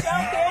 I'm just saying. Did y'all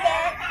hear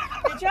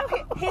that? Did y'all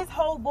hear? His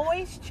whole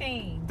voice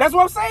changed. That's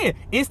what I'm saying.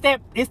 It's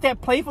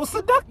that playful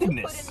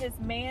seductiveness. You put in this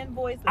man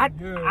voice.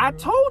 I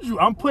told you,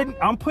 I'm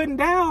putting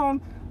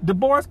down the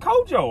Boris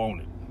Kodjoe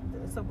on it.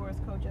 So Boris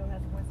Kodjoe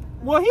has a voice.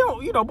 Well, he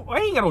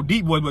ain't got no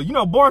deep voice,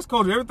 but Boris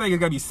Kodjoe, everything has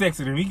got to be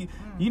sexy to him.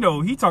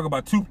 He talk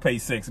about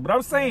toothpaste sex, but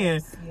I'm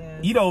saying,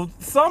 yes.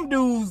 Some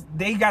dudes,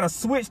 they got a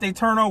switch they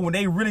turn on when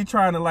they really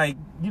trying to, like,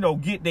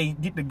 get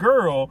the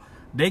girl.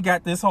 They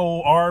got this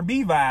whole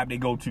R&B vibe they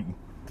go to.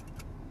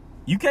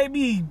 You can't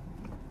be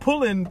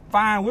pulling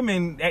fine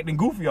women acting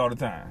goofy all the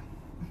time,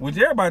 which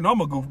everybody know I'm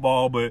a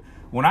goofball, but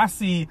when I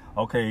see,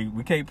 okay,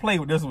 we can't play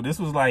with this one. This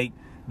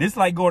This is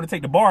like going to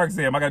take the bar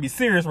exam. I gotta be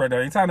serious right now.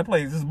 Ain't time to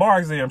play. This is bar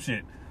exam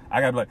shit. I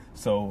gotta be like,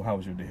 so how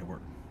was your day at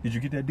work? Did you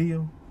get that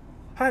deal?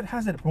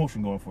 How's that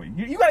promotion going for you?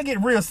 You gotta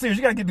get real serious.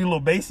 You gotta get the little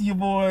bass in your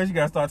voice. You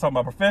gotta start talking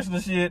about professional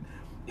shit.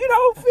 You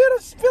know, feel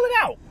it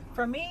out.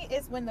 For me,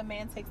 it's when the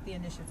man takes the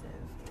initiative.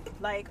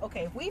 Like,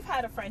 okay, if we've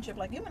had a friendship,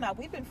 like you and I,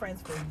 we've been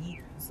friends for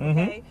years,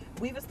 okay?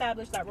 Mm-hmm. We've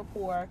established that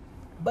rapport.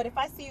 But if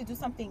I see you do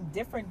something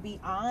different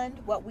beyond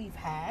what we've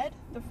had,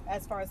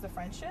 as far as the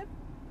friendship,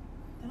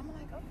 then I'm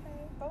like,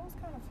 okay, Bo's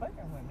kind of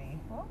flirting with me.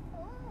 Well,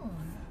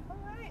 all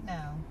right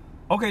now.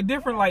 Okay,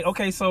 different, like,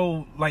 okay,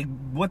 so, like,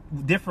 what,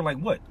 different, like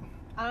what?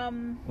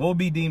 What would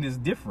be deemed as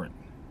different?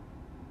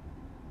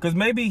 Because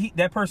maybe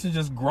that person's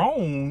just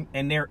grown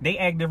and they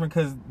act different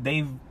because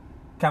they've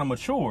kind of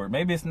matured.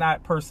 Maybe it's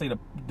not per se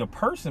the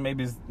person.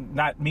 Maybe it's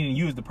not meaning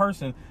you as the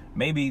person.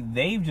 Maybe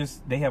they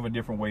have a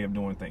different way of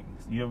doing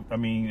things. I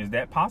mean, is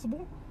that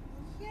possible?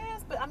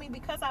 Yes, but I mean,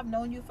 because I've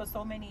known you for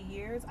so many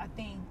years, I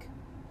think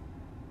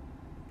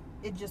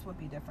it just would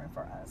be different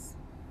for us.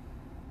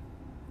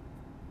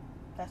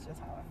 That's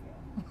just how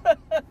I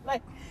feel.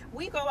 Like,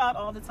 we go out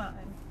all the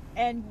time.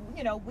 And,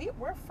 you know,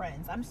 we're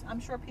friends. I'm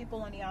sure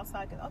people on the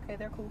outside can, okay,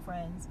 they're cool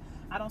friends.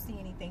 I don't see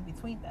anything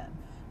between them.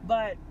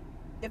 But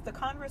if the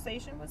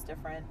conversation was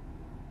different,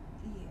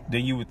 yeah.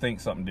 Then you would think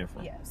something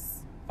different.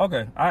 Yes.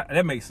 Okay,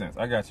 that makes sense.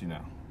 I got you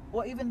now.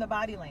 Or even the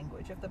body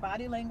language. If the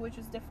body language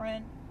is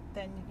different,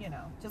 then, you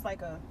know, just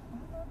like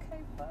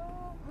okay,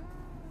 well,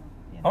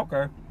 you know.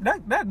 Okay,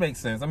 that makes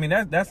sense. I mean,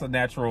 that's a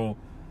natural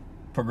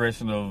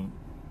progression of,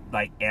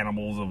 like,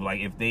 animals, of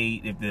like if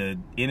the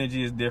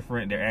energy is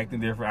different, they're acting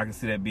different, I can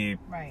see that being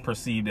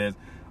perceived as,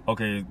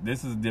 okay,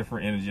 this is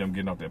different energy I'm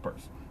getting off that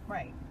person.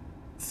 Right.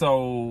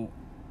 So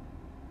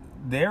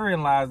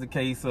therein lies the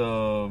case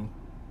of,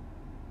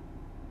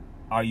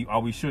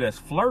 are we sure that's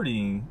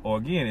flirting, or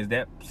again, is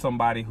that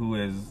somebody who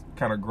has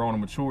kind of grown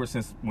and matured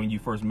since when you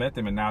first met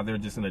them and now they're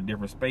just in a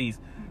different space,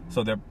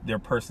 so their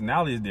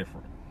personality is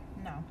different?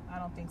 No, I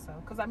don't think so.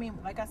 Because, I mean,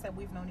 like I said,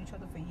 we've known each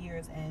other for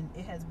years, and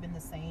it has been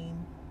the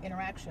same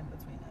interaction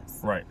between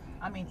us. Right.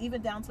 I mean,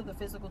 even down to the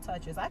physical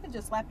touches. I can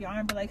just slap your arm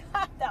and be like,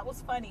 ha, that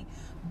was funny.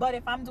 But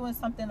if I'm doing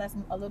something that's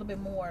a little bit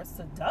more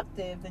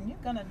seductive, then you're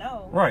going to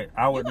know. Right,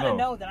 I would know. You're going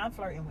to know that I'm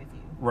flirting with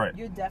you. Right.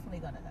 You're definitely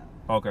going to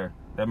know. Okay,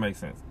 that makes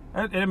sense.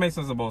 It makes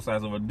sense on both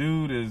sides. If a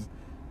dude is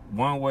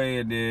one way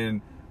and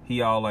then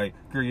he all like,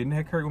 girl, your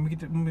neck hurt,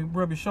 let me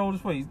rub your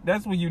shoulders for you.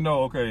 That's when you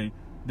know, okay,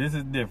 this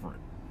is different.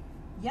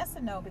 Yes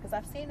and no, because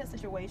I've seen a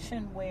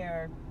situation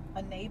where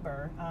a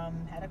neighbor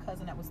had a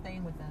cousin that was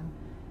staying with them,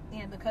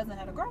 and the cousin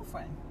had a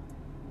girlfriend.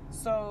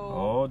 So,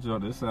 oh, Joe,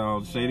 this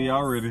sounds shady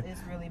already.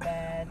 It's really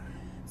bad.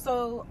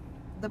 So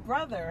the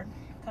brother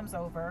comes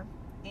over,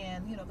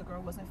 and you know the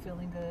girl wasn't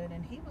feeling good,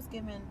 and he was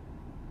giving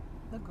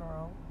the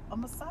girl a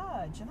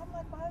massage, and I'm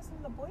like, why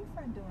isn't the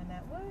boyfriend doing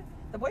that? What?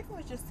 The boyfriend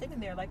was just sitting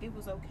there like it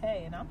was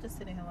okay, and I'm just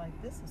sitting here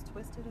like, this is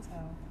twisted as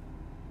hell.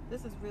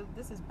 This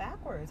is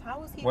backwards.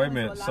 How is he going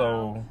to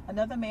allow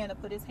another man to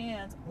put his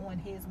hands on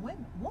his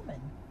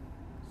woman?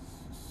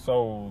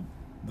 So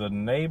the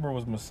neighbor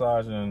was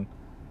massaging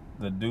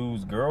the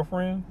dude's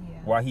girlfriend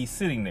while he's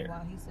sitting there.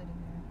 While he's sitting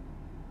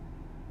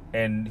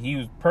there. And he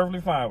was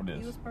perfectly fine with this.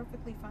 He was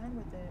perfectly fine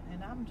with it.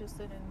 And I'm just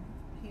sitting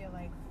here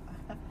like,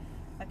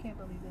 I can't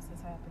believe this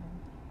is happening.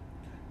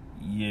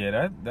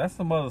 Yeah, that's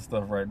some other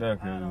stuff right there.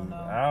 Cause I don't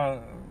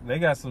know. They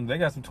got some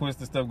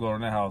twisted stuff going on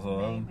in that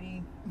household.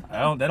 Maybe.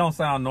 That don't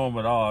sound normal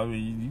at all. I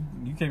mean,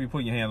 you can't be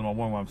putting your hands on my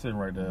woman while I'm sitting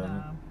right there. Nah. I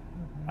mean,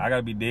 I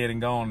gotta be dead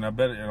and gone. And I'm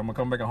gonna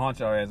come back and haunt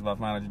y'all ass if I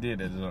find out you did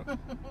that.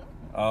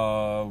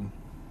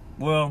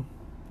 Well,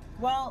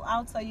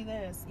 I'll tell you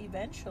this.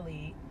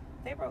 Eventually,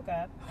 they broke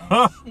up,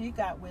 and she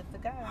got with the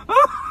guy.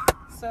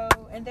 So,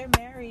 and they're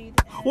married.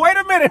 And wait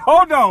a minute,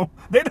 hold on.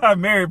 They're not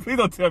married. Please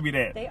don't tell me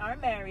that. They are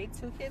married.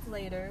 2 kids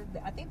later.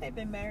 I think they've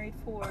been married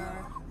for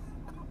goodness.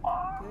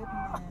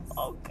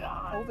 Oh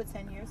God. Over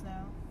 10 years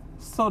now.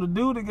 So the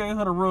dude that gave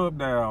her the rub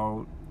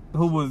down,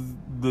 who was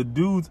the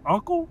dude's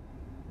uncle?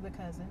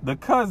 The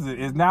cousin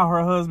is now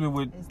her husband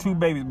with 2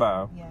 babies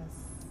by him. Yes.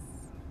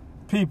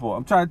 People,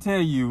 I'm trying to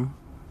tell you,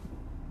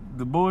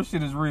 the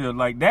bullshit is real.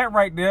 Like that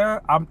right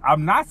there,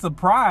 I'm not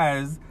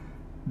surprised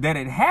that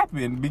it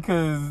happened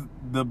because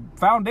the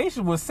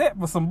foundation was set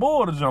for some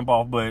bull to jump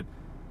off, but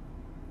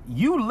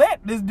you let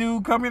this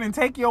dude come in and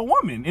take your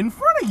woman in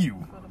front of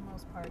you. For the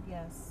most part,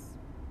 yes.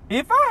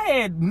 If I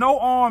had no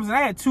arms and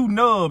I had 2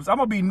 nubs, I'm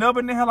gonna be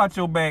nubbing the hell out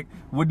your back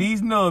with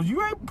these nubs.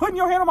 You ain't putting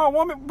your hand on my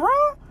woman,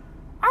 bruh.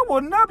 I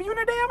will nub you in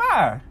the damn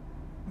eye.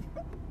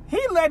 He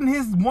letting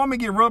his woman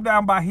get rubbed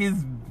down by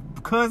his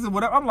cousin,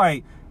 whatever. I'm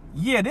like,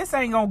 yeah, this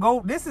ain't gonna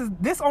go. This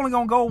only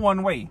gonna go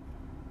one way.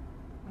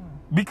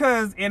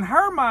 Because in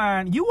her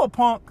mind, you a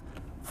punk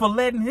for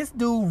letting this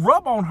dude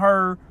rub on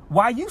her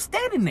while you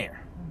standing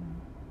there.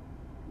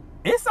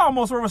 It's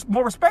almost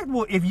more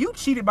respectable if you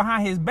cheated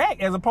behind his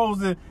back as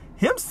opposed to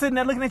him sitting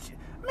there looking at you.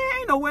 Man,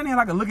 ain't no way in hell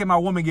I can look at my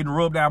woman getting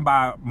rubbed down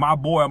by my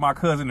boy or my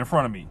cousin in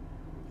front of me.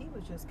 He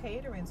was just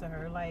catering to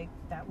her like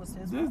that was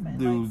his this woman.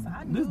 Dude,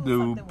 like, this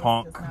dude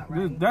punk.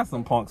 That's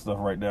some punk stuff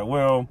right there.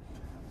 Well,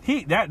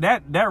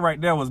 that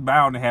right there was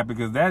bound to happen,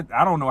 because that,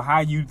 I don't know how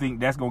you think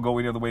that's gonna go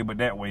any other way but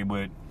that way,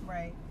 but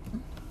Right.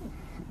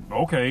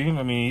 okay.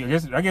 I mean,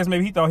 I guess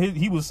maybe he thought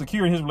he was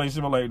secure in his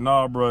relationship. I'm like,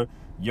 nah, bro,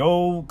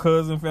 your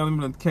cousin family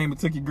member came and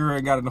took your girl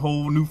and got a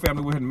whole new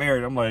family with her and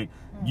married. I'm like,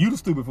 you the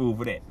stupid fool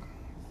for that.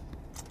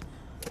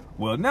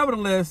 Well,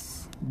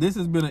 nevertheless, this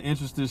has been an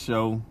interesting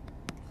show.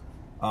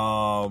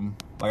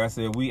 Like I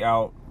said, we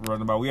out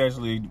running about. We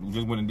actually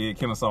just went and did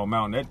Kennesaw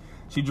Mountain.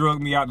 She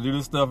drugged me out to do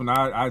this stuff, and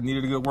I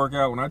needed a good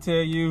workout. When I tell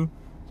you,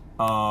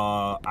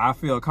 I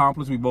feel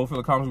accomplished. We both feel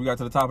accomplished. We got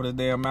to the top of this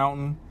damn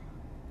mountain.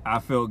 I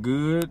felt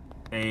good,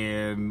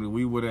 and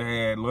we would have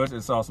had lunch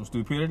and saw some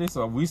stupidity.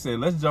 So we said,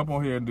 let's jump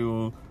on here and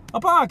do a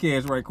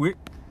podcast right quick.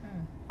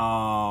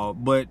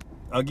 But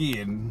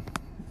again,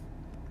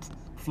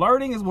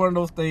 flirting is one of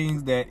those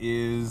things that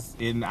is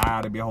in the eye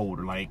of the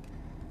beholder. Like,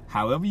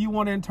 however you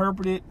want to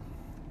interpret it,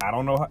 I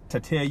don't know how to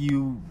tell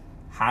you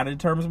how to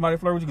determine somebody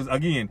flirting with you. Because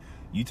again,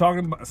 you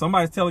talking about,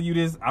 somebody's telling you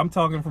this. I'm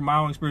talking from my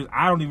own experience.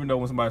 I don't even know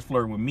when somebody's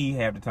flirting with me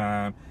half the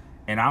time,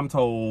 and I'm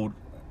told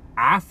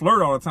I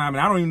flirt all the time,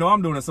 and I don't even know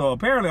I'm doing it. So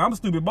apparently, I'm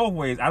stupid both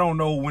ways. I don't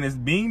know when it's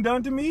being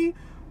done to me,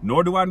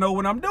 nor do I know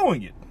when I'm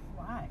doing it.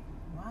 Why?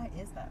 Why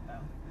is that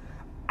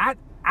though?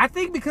 I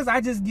think because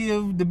I just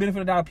give the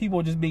benefit of the doubt of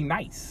people just being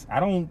nice. I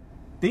don't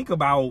think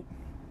about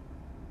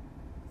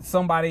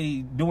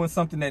somebody doing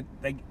something that,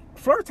 like,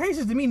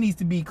 flirtation to me needs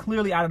to be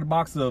clearly out of the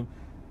box of,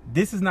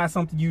 this is not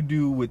something you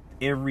do with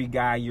every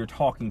guy you're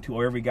talking to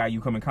or every guy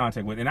you come in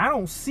contact with. And I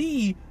don't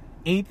see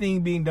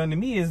anything being done to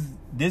me as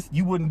this.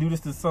 You wouldn't do this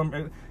to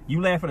some,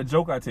 you laugh at a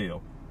joke I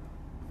tell.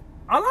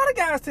 A lot of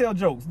guys tell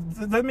jokes.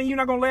 Does that mean you're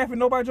not gonna laugh at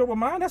nobody's joke but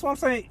mine? That's what I'm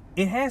saying.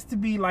 It has to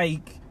be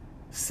like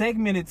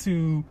segmented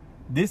to,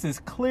 this is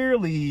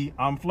clearly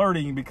I'm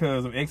flirting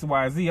because of X,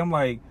 Y, Z. I'm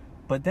like,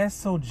 but that's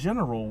so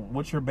general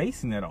what you're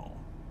basing that on.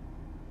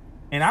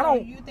 And I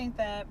don't. You think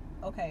that,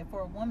 okay,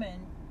 for a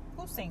woman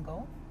who's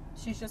single,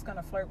 she's just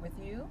gonna flirt with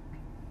you?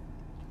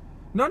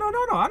 No.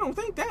 I don't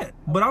think that. Okay.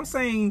 But I'm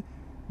saying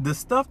the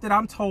stuff that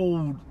I'm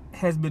told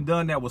has been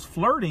done that was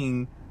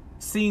flirting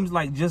seems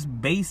like just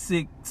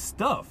basic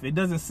stuff. It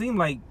doesn't seem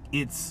like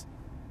it's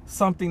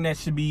something that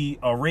should be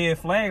a red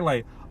flag.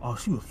 Like, oh,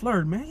 she was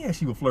flirting, man. Yeah,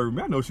 she was flirting,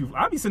 man. I know she was.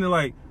 I'd be sitting there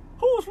like,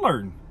 who was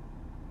flirting?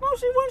 No,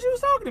 she wasn't. She was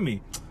talking to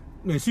me.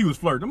 Man, she was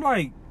flirting. I'm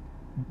like,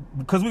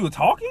 because we were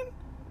talking?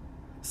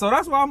 So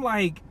that's why I'm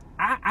like,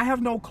 I have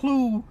no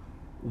clue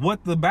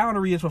what the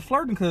boundary is for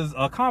flirting, because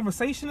a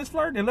conversation is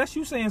flirting unless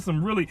you're saying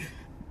some really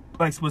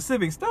like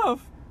specific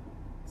stuff.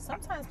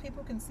 Sometimes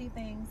people can see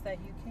things that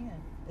you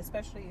can't,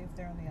 especially if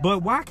they're on the outside.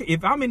 But why,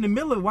 if I'm in the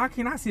middle of it, why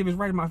can't I see if it's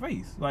right in my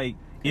face? Like,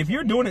 if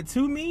you're doing it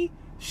to me,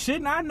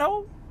 shouldn't I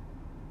know?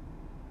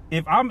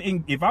 If I'm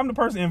the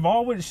person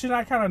involved with it, shouldn't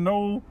I kind of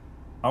know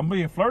I'm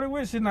being flirted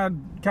with? Shouldn't I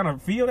kind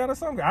of feel that or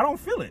something? I don't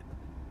feel it.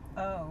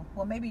 Oh,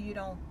 well, maybe you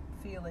don't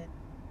feel it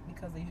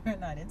because you're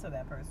not into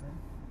that person.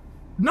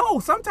 No,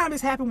 sometimes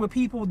it's happened with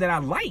people that I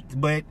liked,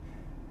 but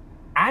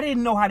I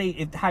didn't know how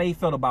they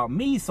felt about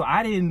me, so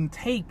I didn't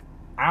take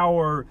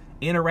our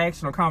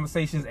interaction or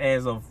conversations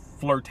as a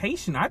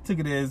flirtation. I took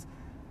it as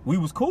we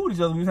was cool with each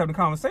other, we was having a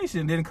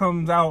conversation, and then it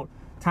comes out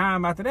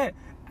time after that,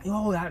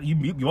 oh,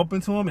 you bump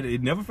into him and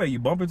it never failed. You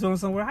bump into him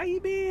somewhere, how you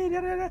been?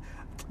 Da, da, da.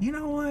 You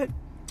know what?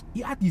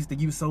 Yeah, I used to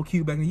think you was so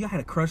cute back then. You had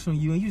a crush on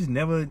you, and you just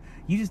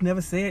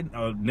never said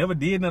or never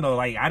did nothing, or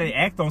like I didn't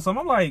act on something.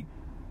 I'm like,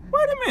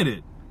 wait a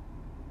minute,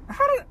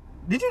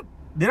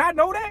 did I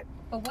know that?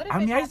 But what if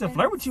I used to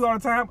flirt with you all the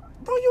time.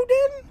 No, you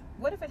didn't.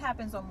 What if it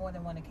happens on more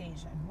than one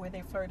occasion, where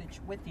they flirted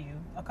with you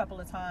a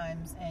couple of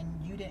times and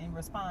you didn't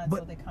respond,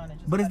 so they kind of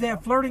just. But is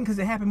that flirting because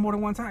it happened more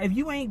than one time? If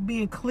you ain't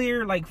being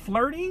clear, like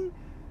flirting,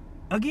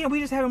 again, we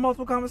just having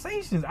multiple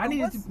conversations.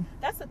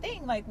 That's the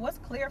thing. Like, what's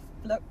clear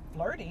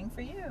flirting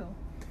for you?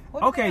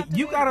 Okay,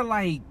 you gotta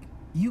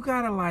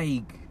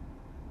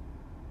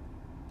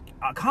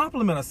a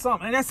compliment or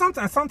something. And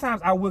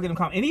sometimes I will get them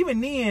compliment. And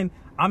even then,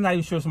 I'm not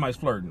even sure somebody's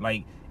flirting.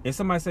 Like, if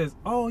somebody says,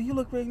 "Oh, you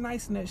look really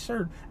nice in that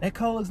shirt. That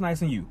color looks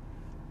nice on you,"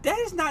 that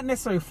is not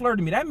necessarily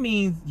flirting me. That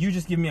means you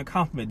just give me a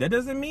compliment. That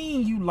doesn't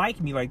mean you like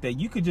me like that.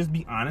 You could just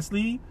be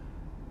honestly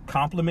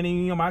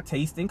complimenting me on my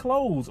taste in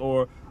clothes.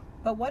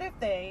 But what if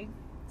they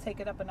take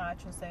it up a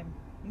notch and say,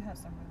 "You have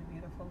some really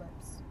beautiful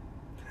lips"?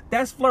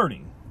 That's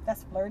flirting.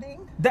 That's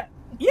flirting? That's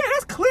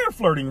clear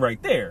flirting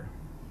right there.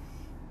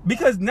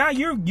 Because now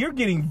you're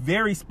getting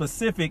very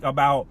specific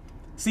about,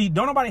 see,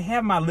 don't nobody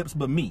have my lips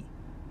but me.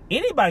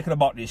 Anybody could have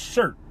bought this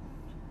shirt.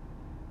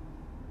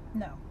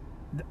 No.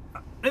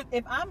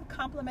 If I'm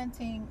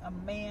complimenting a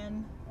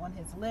man on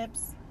his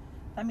lips,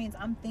 that means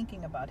I'm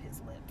thinking about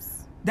his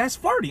lips. That's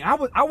flirting.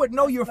 I would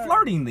know you're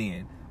flirting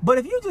then. But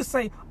if you just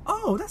say,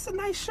 "Oh, that's a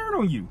nice shirt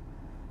on you,"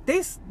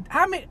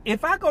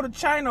 if I go to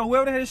China,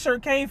 wherever this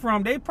shirt came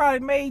from, they probably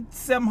made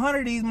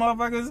 700 of these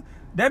motherfuckers.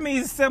 That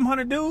means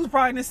 700 dudes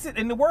probably sit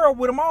in the world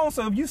with them on.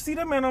 So if you see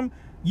them in them,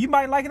 you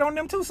might like it on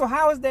them too. So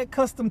how is that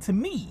custom to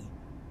me?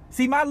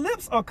 See, my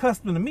lips are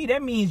custom to me.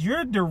 That means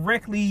you're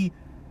directly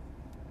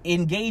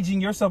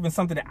engaging yourself in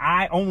something that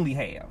I only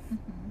have. Mm-hmm.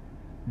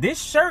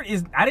 this shirt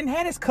is, I didn't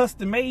have this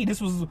custom made.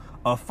 This was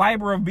a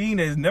fiber of being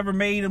that is never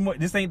made. And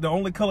this ain't the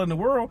only color in the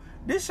world.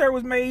 This shirt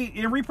was made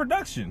in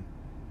reproduction.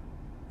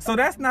 So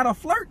that's not a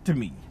flirt to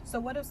me. So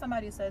what if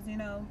somebody says, you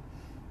know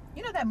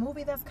that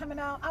movie that's coming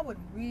out? I would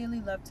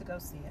really love to go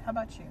see it. How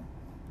about you?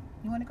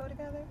 You want to go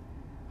together?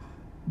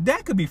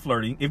 That could be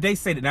flirting if they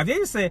say that. Now, if they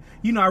just say,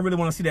 I really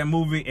want to see that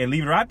movie and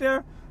leave it out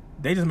there,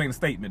 they just make a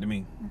statement to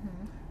me. Mm-hmm.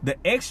 The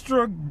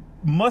extra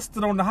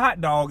mustard on the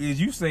hot dog is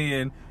you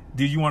saying,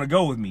 do you want to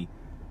go with me?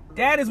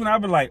 That is when I'll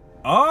be like,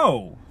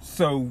 oh,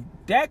 so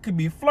that could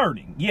be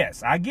flirting.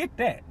 Yes, I get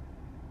that.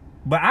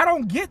 But I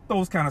don't get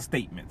those kind of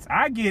statements.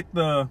 I get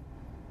the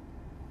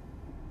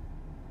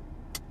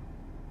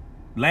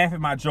laugh at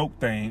my joke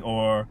thing,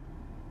 or,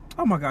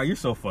 oh my God, you're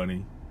so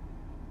funny.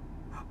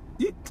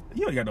 You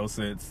ain't got no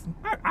sense.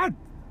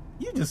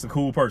 You're just a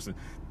cool person.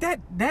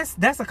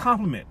 That's a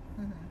compliment.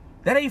 Mm-hmm.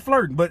 That ain't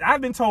flirting. But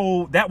I've been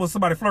told that was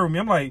somebody flirting with me.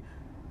 I'm like,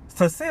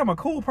 to say I'm a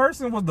cool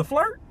person was the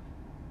flirt?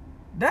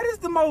 That is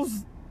the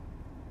most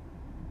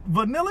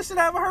vanilla shit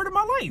I ever heard in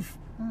my life.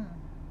 Mm.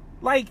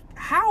 Like,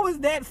 how is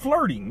that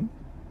flirting?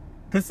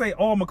 To say,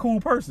 oh, I'm a cool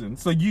person.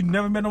 So you've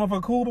never met no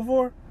motherfucker cool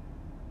before?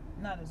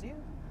 Not as you.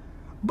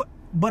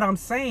 But I'm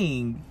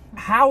saying,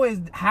 how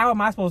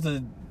am I supposed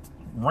to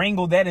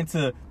wrangle that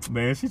into,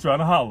 man, she trying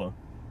to holler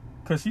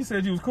because she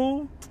said you was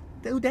cool?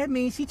 Dude, that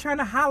means she trying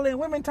to holler in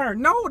women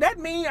turn. No, that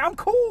means I'm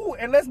cool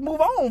and let's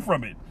move on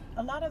from it.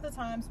 A lot of the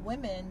times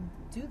women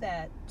do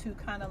that to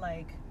kind of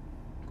like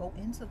go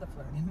into the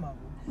flirting mode.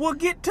 Well,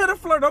 get to the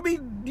flirt.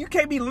 You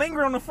can't be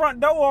lingering on the front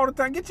door all the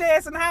time. Get your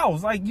ass in the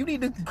house. Like, you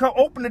need to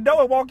open the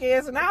door and walk your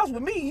ass in the house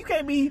with me. You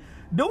can't be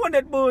doing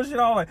that bullshit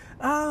all like,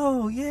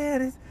 oh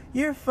yeah,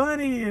 you're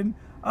funny and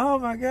oh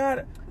my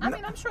God. I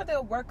mean, I'm sure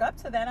they'll work up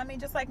to that. I mean,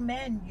 just like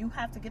men, you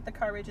have to get the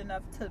courage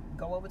enough to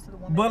go over to the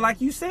woman. But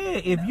like you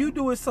said, if you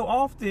do it so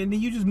often,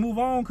 then you just move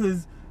on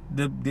because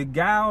the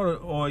guy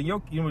or in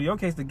your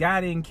case, the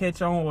guy didn't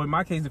catch on, or in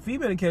my case, the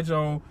female didn't catch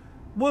on.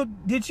 Well,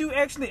 did you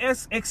actually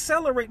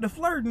accelerate the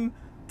flirting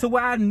to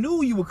where I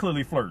knew you were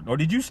clearly flirting? Or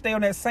did you stay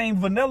on that same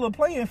vanilla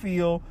playing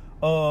field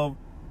of,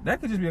 that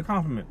could just be a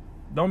compliment.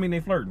 Don't mean they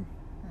flirting.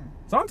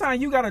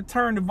 Sometimes you got to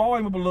turn the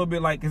volume up a little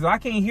bit, like, because I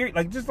can't hear it.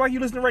 Like, just like you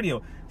listen to radio.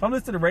 If I'm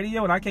listening to the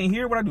radio and I can't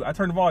hear it, what I do? I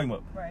turn the volume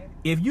up. Right.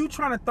 If you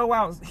trying to throw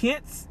out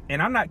hints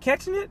and I'm not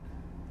catching it,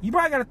 you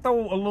probably got to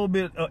throw a little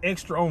bit of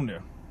extra on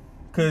there.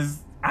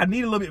 Because I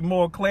need a little bit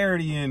more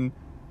clarity in,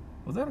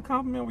 was that a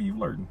compliment or you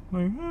flirting?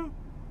 Like,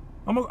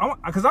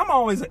 because I'm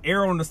always an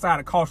err on the side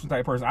of caution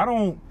type person. I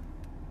don't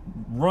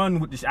run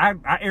with the shit. I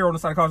err on the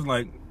side of caution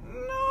like, no,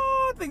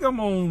 I think I'm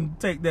going to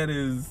take that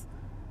as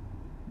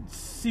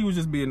she was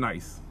just being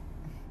nice.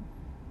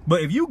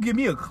 But if you give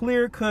me a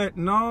clear cut,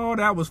 no,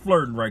 that was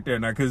flirting right there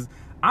now. Because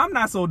I'm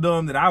not so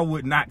dumb that I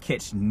would not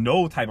catch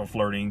no type of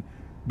flirting.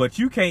 But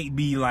you can't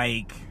be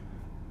like,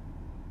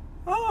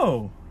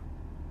 oh,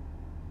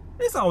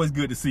 it's always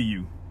good to see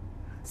you.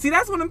 See,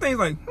 that's one of them things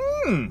like,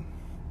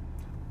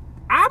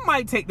 I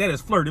might take that as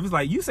flirt. If it's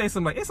like, you say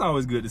something like, it's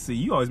always good to see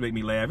you. You always make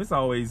me laugh. It's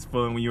always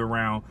fun when you're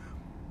around.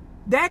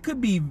 That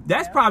could be,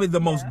 that's probably the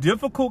most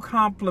difficult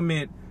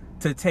compliment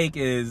to take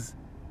is,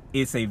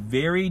 it's a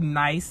very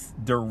nice,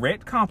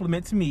 direct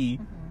compliment to me,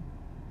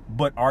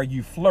 but are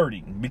you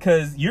flirting?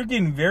 Because you're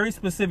getting very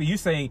specific. You're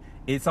saying,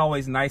 it's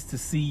always nice to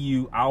see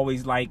you. I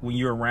always like when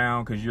you're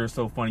around because you're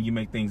so funny. You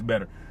make things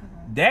better.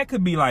 That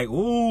could be like,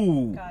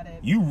 ooh,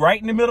 you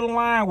right in the middle of the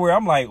line where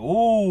I'm like,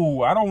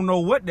 ooh, I don't know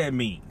what that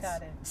means.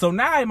 Got it. So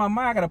now in my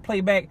mind, I got to play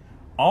back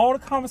all the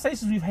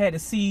conversations we've had to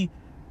see,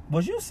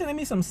 was you sending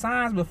me some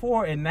signs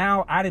before and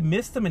now I done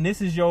missed them and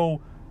this is your...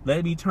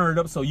 Let me turn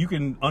it up so you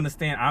can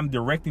understand I'm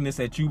directing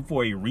this at you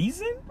for a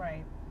reason?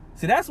 Right.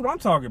 See, that's what I'm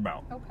talking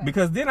about. Okay.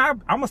 Because then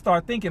I'm going to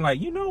start thinking like,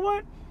 you know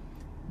what?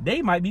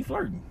 They might be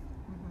flirting.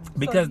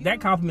 Because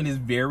that compliment is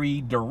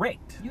very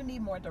direct. You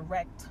need more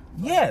direct.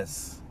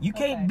 Yes. You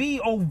can't be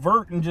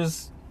overt and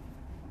just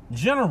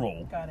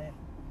general. Got it.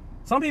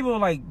 Some people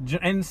like,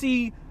 and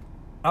see,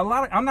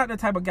 I'm not the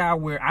type of guy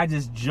where I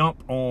just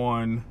jump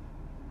on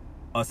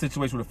a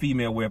situation with a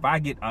female where if I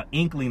get an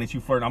inkling that you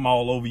flirt, I'm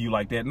all over you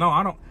like that. No,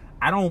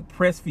 I don't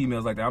press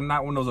females like that. I'm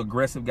not one of those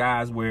aggressive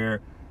guys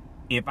where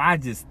if I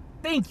just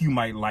think you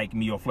might like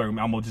me or flirt with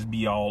me, I'm going to just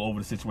be all over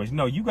the situation.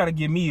 No, you got to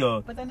give me a...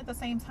 But then at the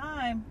same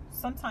time,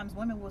 sometimes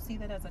women will see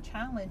that as a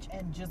challenge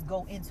and just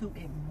go into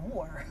it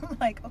more.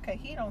 Like, okay,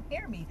 he don't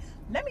hear me.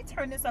 Let me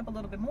turn this up a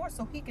little bit more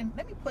so he can...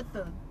 Let me put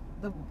the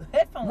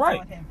headphones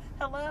on him.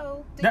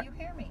 Hello, do you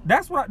hear me?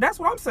 That's what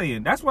I'm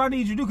saying. That's what I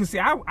need you to do. Because, see,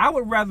 I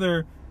would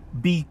rather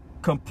be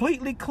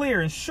completely clear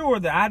and sure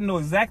that I know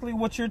exactly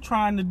what you're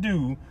trying to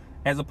do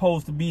as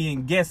opposed to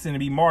being guessing and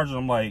be marginal.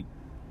 I'm like,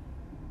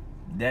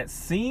 that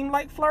seemed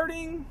like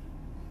flirting?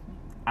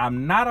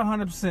 I'm not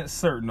 100%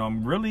 certain.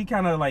 I'm really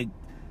kind of like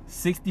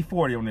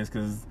 60-40 on this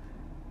because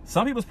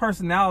some people's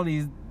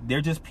personalities,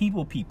 they're just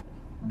people.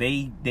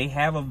 They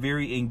have a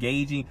very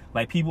engaging,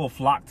 like people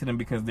flock to them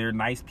because they're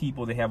nice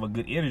people. They have a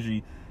good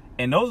energy.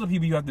 And those are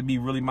people you have to be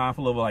really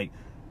mindful of, like,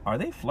 are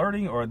they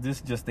flirting or is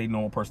this just their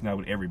normal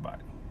personality with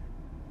everybody?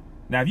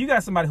 Now, if you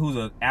got somebody who's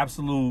an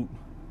absolute,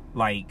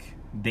 like,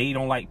 they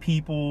don't like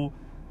people,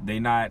 they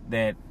not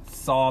that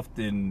soft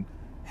and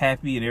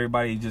happy and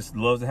everybody just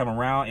loves to have them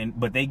around,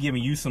 but they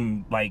giving you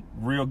some, like,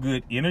 real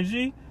good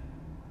energy,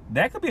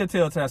 that could be a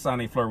telltale sign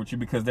they flirt with you,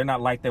 because they're not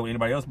like that with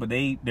anybody else, but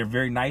they're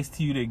very nice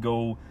to you. They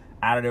go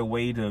out of their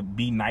way to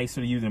be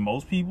nicer to you than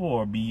most people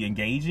or be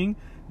engaging.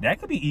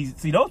 That could be easy.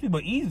 See, those people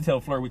are easy to tell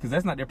flirt with, because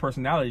that's not their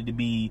personality to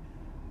be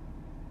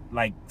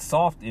like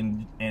soft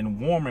and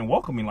warm and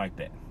welcoming like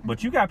that.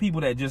 But you got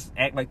people that just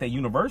act like that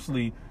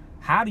universally.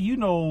 How do you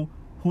know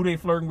who they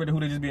flirting with and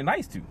who they just being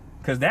nice to?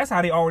 Because that's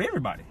how they are with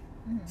everybody.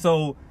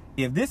 So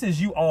if this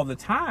is you all the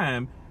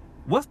time,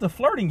 what's the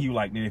flirting you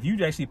like then? If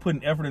you actually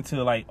putting effort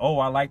into, like, oh,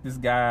 I like this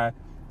guy,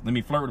 let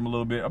me flirt with him a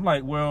little bit. I'm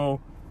like,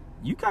 well,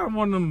 you kind of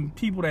one of them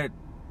people that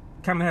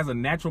kind of has a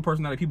natural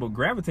personality people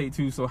gravitate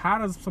to. So how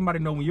does somebody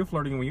know when you're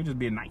flirting and when you're just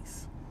being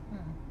nice?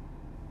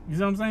 You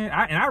know what I'm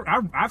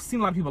saying? I've seen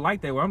a lot of people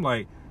like that where I'm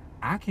like,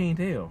 I can't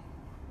tell.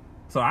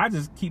 So I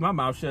just keep my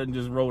mouth shut and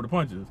just roll the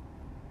punches.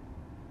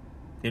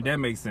 If that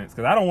makes sense.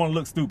 Because I don't want to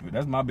look stupid.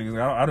 That's my biggest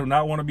thing. I do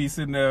not want to be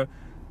sitting there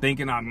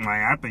thinking, man,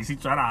 I think she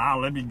tried to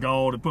let me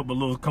go to put my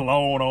little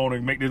cologne on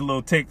and make this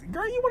little text.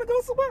 Girl, you want to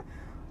go somewhere?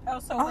 Oh,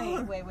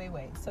 so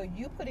wait. So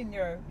you putting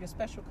your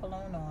special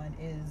cologne on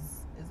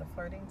is a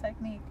flirting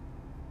technique?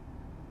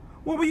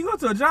 Well, when you go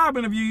to a job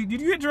interview, you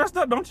get dressed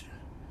up, don't you?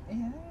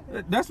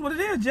 Yeah. That's what it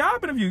is.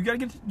 Job interview. You gotta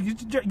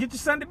get your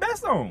Sunday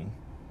best on.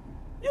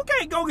 You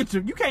can't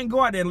go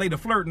out there and lay the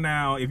flirting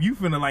now if you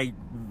finna like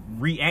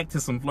react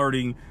to some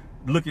flirting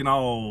looking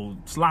all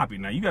sloppy.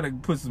 Now you gotta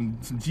put some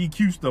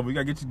GQ stuff. You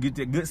gotta get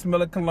that good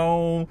smell of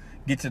cologne,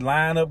 get your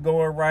line up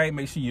going right,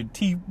 make sure your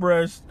teeth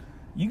brushed.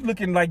 You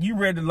looking like you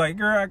ready to, like,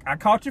 girl, I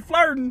caught you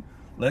flirting.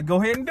 Let's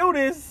go ahead and do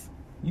this.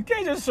 You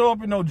can't just show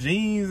up in no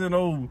jeans and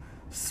no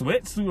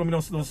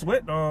sweatsuit, no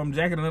sweat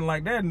jacket or nothing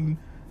like that and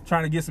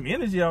trying to get some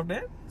energy off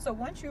that. So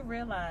once you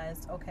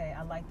realized, okay,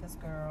 I like this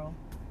girl,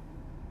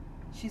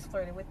 she's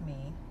flirting with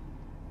me,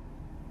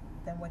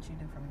 then what you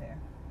do from there?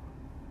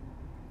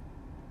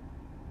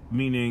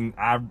 Meaning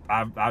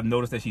I've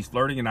noticed that she's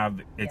flirting and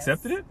I've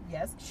accepted it?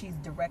 Yes, she's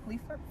directly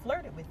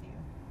flirted with you.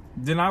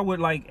 Then I would,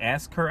 like,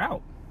 ask her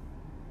out.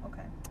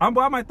 Okay. I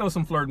might throw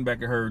some flirting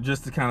back at her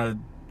just to kind of...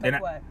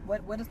 Like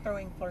what? What is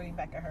flirting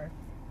back at her?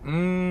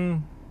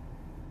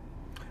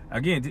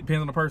 Again, it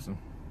depends on the person.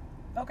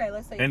 Okay,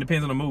 let's say... And it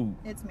depends on the mood.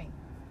 It's me.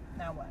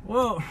 Now what?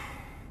 Well,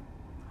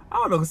 I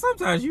don't know, 'cause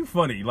sometimes you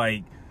funny.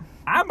 Like,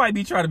 I might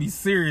be trying to be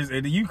serious,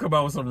 and then you come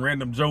out with some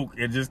random joke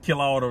and just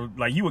kill all the...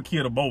 Like, you would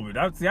kill the moment.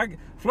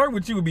 Flirting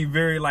with you would be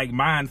very, like,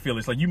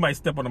 mind-fillish. Like, you might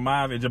step on the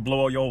mind and just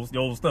blow all your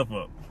old stuff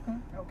up.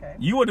 Okay.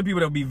 You are the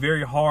people that would be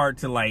very hard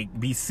to, like,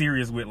 be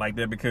serious with like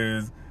that,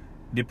 because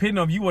depending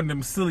on if you one of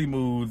them silly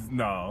moods,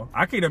 no.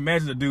 I can't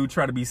imagine a dude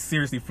try to be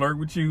seriously flirt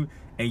with you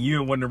and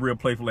you in one of the real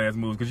playful ass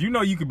moves, because you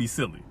know you could be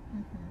silly.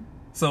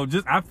 So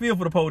I feel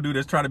for the pole dude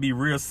that's trying to be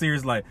real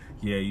serious, like,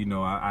 yeah, you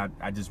know,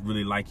 I just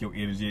really like your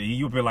energy.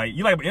 You be like,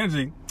 you like my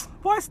energy?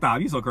 Boy, stop,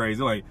 you so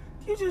crazy. Like,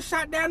 you just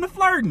shot down the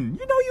flirting.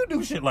 You know you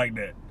do shit like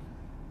that.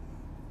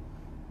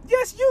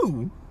 Yes,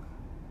 you.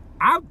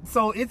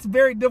 So it's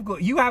very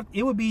difficult.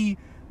 It would be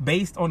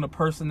based on the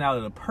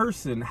personality of the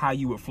person how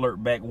you would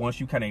flirt back once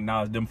you kind of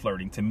acknowledge them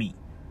flirting, to me.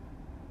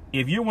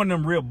 If you're one of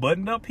them real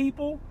buttoned up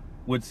people,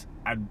 which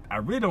I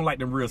really don't like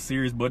them real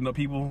serious buttoned up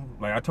people.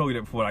 Like I told you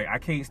that before, like I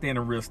can't stand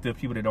them real stiff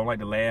people that don't like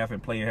to laugh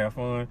and play and have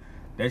fun.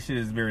 That shit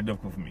is very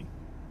difficult for me.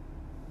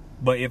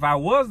 But if I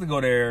was to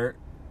go there,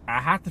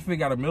 I have to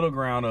figure out a middle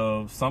ground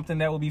of something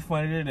that would be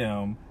funny to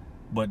them,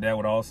 but that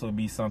would also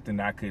be something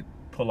that I could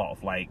pull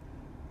off, like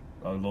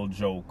a little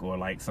joke or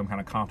like some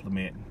kind of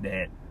compliment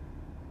that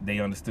they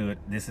understood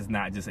this is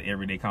not just an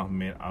everyday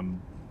compliment.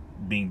 I'm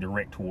being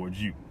direct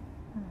towards you.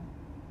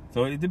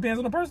 So it depends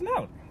on the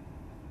personality.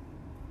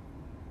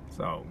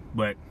 So,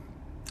 but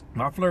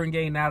my flirting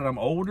game now that I'm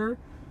older,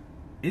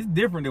 it's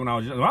different than when I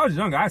was young. When I was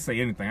younger, I'd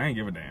say anything. I ain't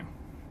give a damn.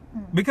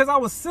 Because I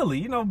was silly.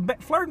 You know,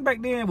 flirting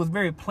back then was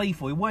very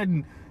playful. It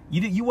wasn't,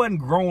 you wasn't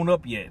grown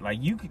up yet. Like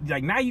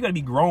now you gotta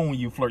be grown when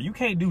you flirt. You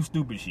can't do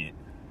stupid shit.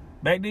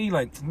 Back then you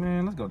like,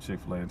 man, let's go to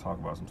Chick-fil-A and talk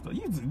about some stuff.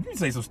 You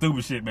say some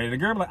stupid shit, man. The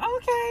girl be like,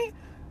 okay.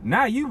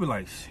 Now you be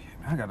like, shit,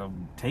 I gotta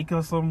take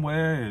her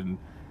somewhere and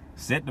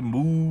set the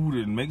mood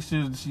and make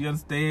sure she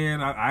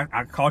understand.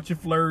 I caught you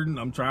flirting.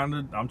 I'm trying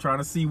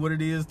to see what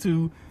it is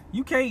too.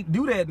 You can't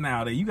do that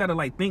nowadays. You gotta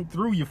like think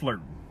through your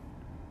flirting.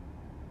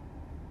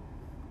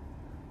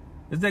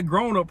 It's that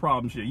grown up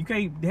problem shit. You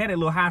can't have that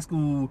little high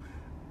school,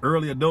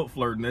 early adult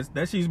flirting.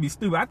 That shit used to be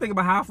stupid. I think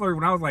about how I flirted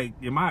when I was like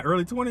in my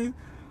early 20s.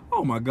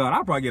 Oh my God,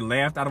 I'd probably get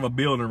laughed out of a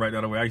building right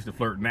there the way I used to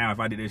flirt now if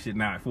I did that shit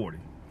now at 40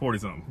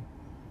 something.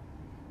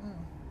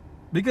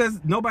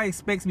 Because nobody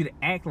expects me to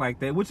act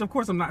like that, which of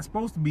course I'm not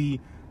supposed to be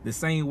the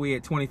same way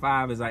at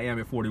 25 as I am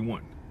at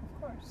 41.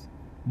 Of course.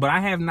 But I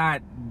have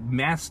not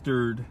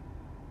mastered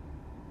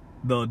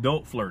the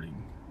adult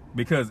flirting,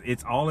 because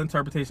it's all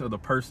interpretation of the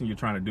person you're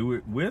trying to do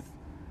it with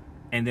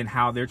and then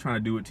how they're trying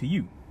to do it to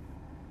you.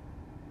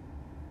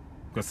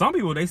 Because some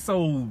people, they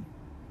so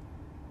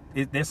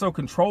they're so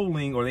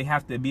controlling, or they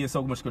have to be in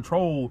so much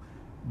control.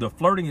 The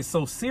flirting is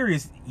so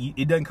serious,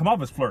 it doesn't come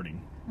off as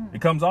flirting.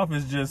 It comes off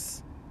as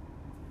just,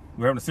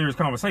 we're having a serious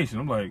conversation.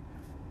 I'm like,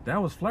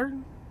 that was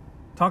flirting?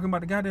 Talking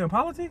about the goddamn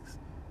politics?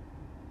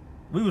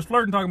 We was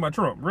flirting talking about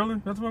Trump.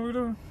 Really? That's what we're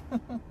doing?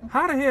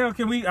 How the hell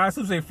can we, I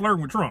should say,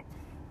 flirting with Trump?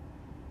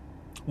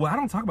 Well, I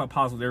don't talk about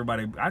politics with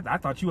everybody. I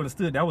thought you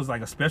understood that was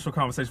like a special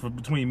conversation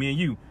between me and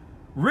you.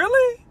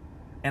 Really?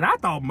 And I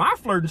thought my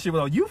flirting shit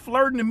was, you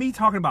flirting to me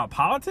talking about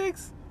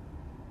politics?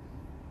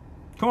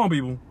 Come on,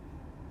 people.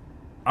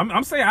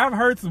 I'm saying I've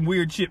heard some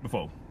weird shit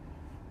before.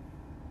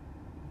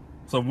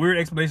 Some weird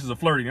explanations of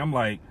flirting. I'm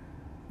like,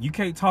 you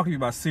can't talk to me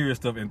about serious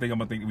stuff and think I'm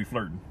gonna think that we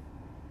flirting.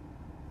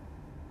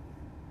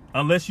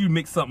 Unless you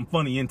mix something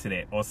funny into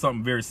that, or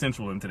something very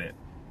central into that.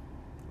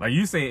 Like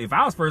you say, if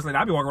I was first lady,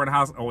 I'd be walking around the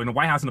house, or in the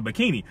White House in a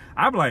bikini.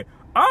 I'd be like,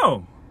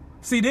 oh.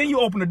 See, then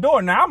you open the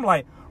door. Now I'm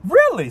like,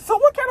 really? So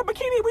what kind of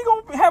bikini we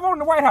gonna have on in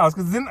the White House?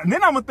 Because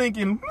then I'm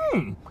thinking,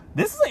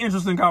 this is an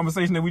interesting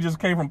conversation that we just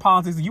came from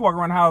politics, and you walk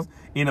around the house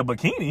in a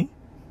bikini.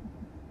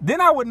 Then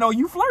I would know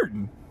you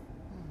flirting.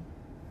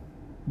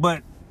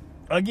 But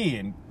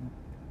again,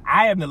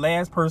 I am the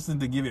last person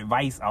to give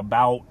advice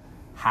about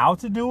how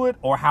to do it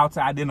or how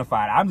to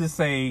identify it. I'm just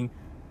saying,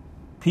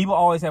 people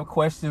always have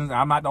questions.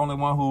 I'm not the only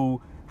one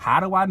who, how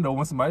do I know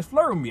when somebody's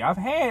flirting with me? I've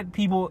had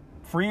people,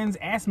 friends,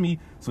 ask me,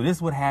 so this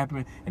is what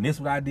happened, and this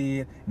is what I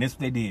did, and this is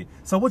what they did.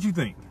 So what you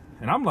think?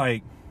 And I'm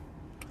like,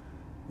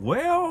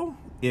 well,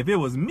 if it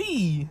was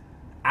me,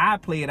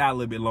 I'd play it out a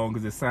little bit long,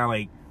 because it sounds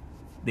like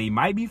they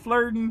might be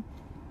flirting,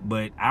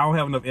 but I don't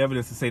have enough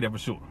evidence to say that for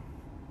sure.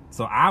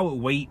 So I would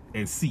wait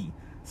and see.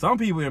 Some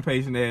people are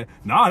impatient that,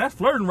 nah, that's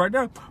flirting right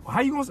there. Well,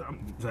 how you gonna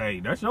say,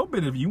 that's your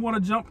business. If you want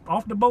to jump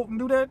off the boat and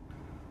do that,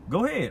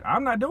 go ahead.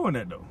 I'm not doing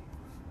that though.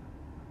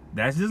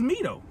 That's just me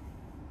though.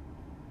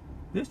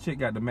 This chick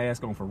got the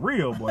mask on for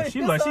real, boy.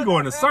 She like she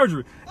going to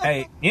surgery.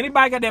 Hey,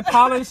 anybody got that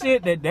pollen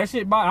shit? That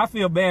shit, I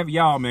feel bad for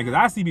y'all, man, because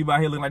I see people out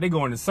here looking like they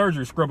going to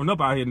surgery, scrubbing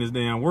up out here in this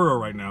damn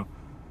world right now.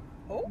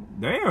 Oh,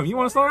 damn, you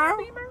want to slow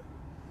down?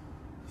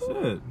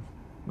 Shit,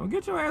 don't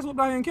get your ass whooped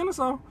out here in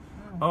Kennesaw.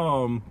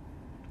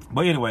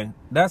 But anyway,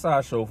 that's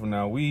our show for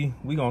now. We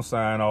gonna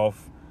sign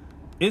off.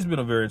 It's been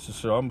a very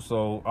interesting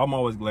show. I'm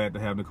always glad to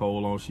have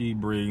Nicole on. She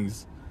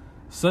brings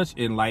such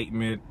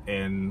enlightenment,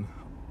 and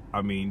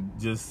I mean,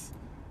 just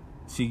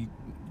she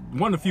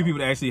one of the few people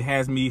that actually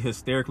has me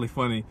hysterically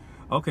funny.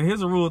 Okay,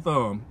 here's a rule of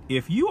thumb: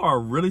 if you are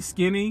really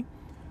skinny,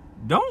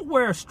 don't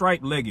wear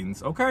striped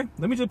leggings. Okay,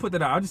 let me just put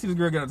that out. I just see this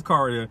girl get out of the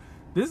car here.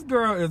 This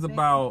girl is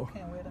about.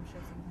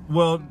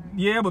 Well,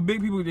 yeah, but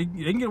big people, they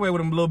can get away with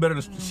them a little better.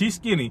 She's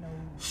skinny.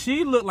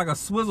 She looked like a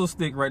swizzle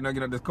stick right now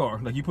getting out this car,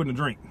 like you putting a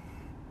drink.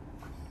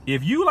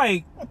 If you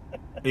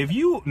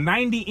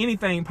 90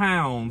 anything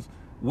pounds,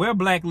 wear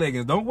black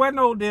leggings. Don't wear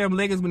no damn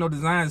leggings with no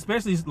design,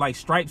 especially like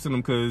stripes in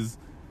them, because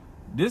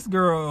this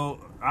girl,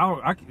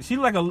 she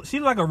like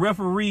a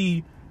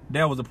referee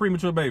that was a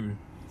premature baby.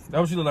 That's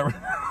what she looked like.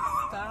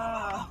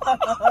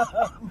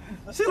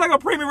 She's like a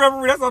premature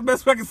referee. That's the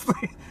best way I can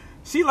say.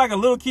 She like a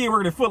little kid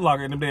working at Foot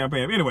Locker in them damn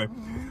pants. Anyway,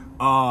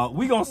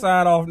 we gonna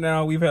sign off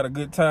now. We've had a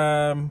good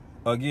time.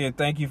 Again,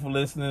 thank you for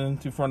listening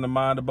to From the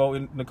Mind of Bo.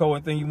 Nicole,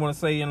 anything you want to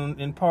say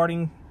in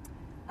parting?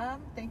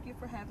 Thank you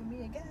for having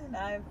me again.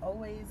 I've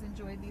always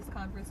enjoyed these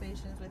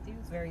conversations with you.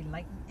 It's very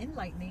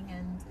enlightening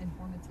and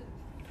informative.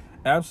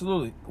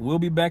 Absolutely. We'll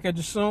be back at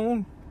you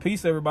soon.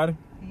 Peace, everybody.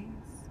 Peace.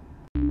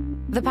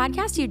 The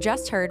podcast you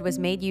just heard was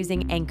made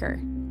using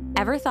Anchor.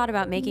 Ever thought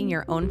about making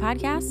your own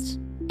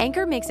podcast?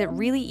 Anchor makes it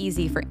really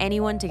easy for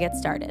anyone to get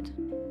started.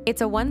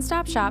 It's a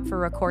one-stop shop for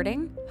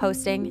recording,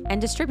 hosting,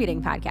 and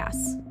distributing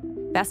podcasts.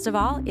 Best of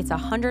all, it's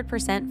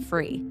 100%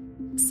 free.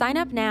 Sign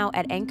up now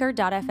at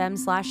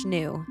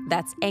anchor.fm/new.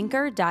 That's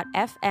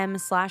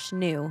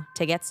anchor.fm/new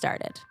to get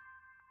started.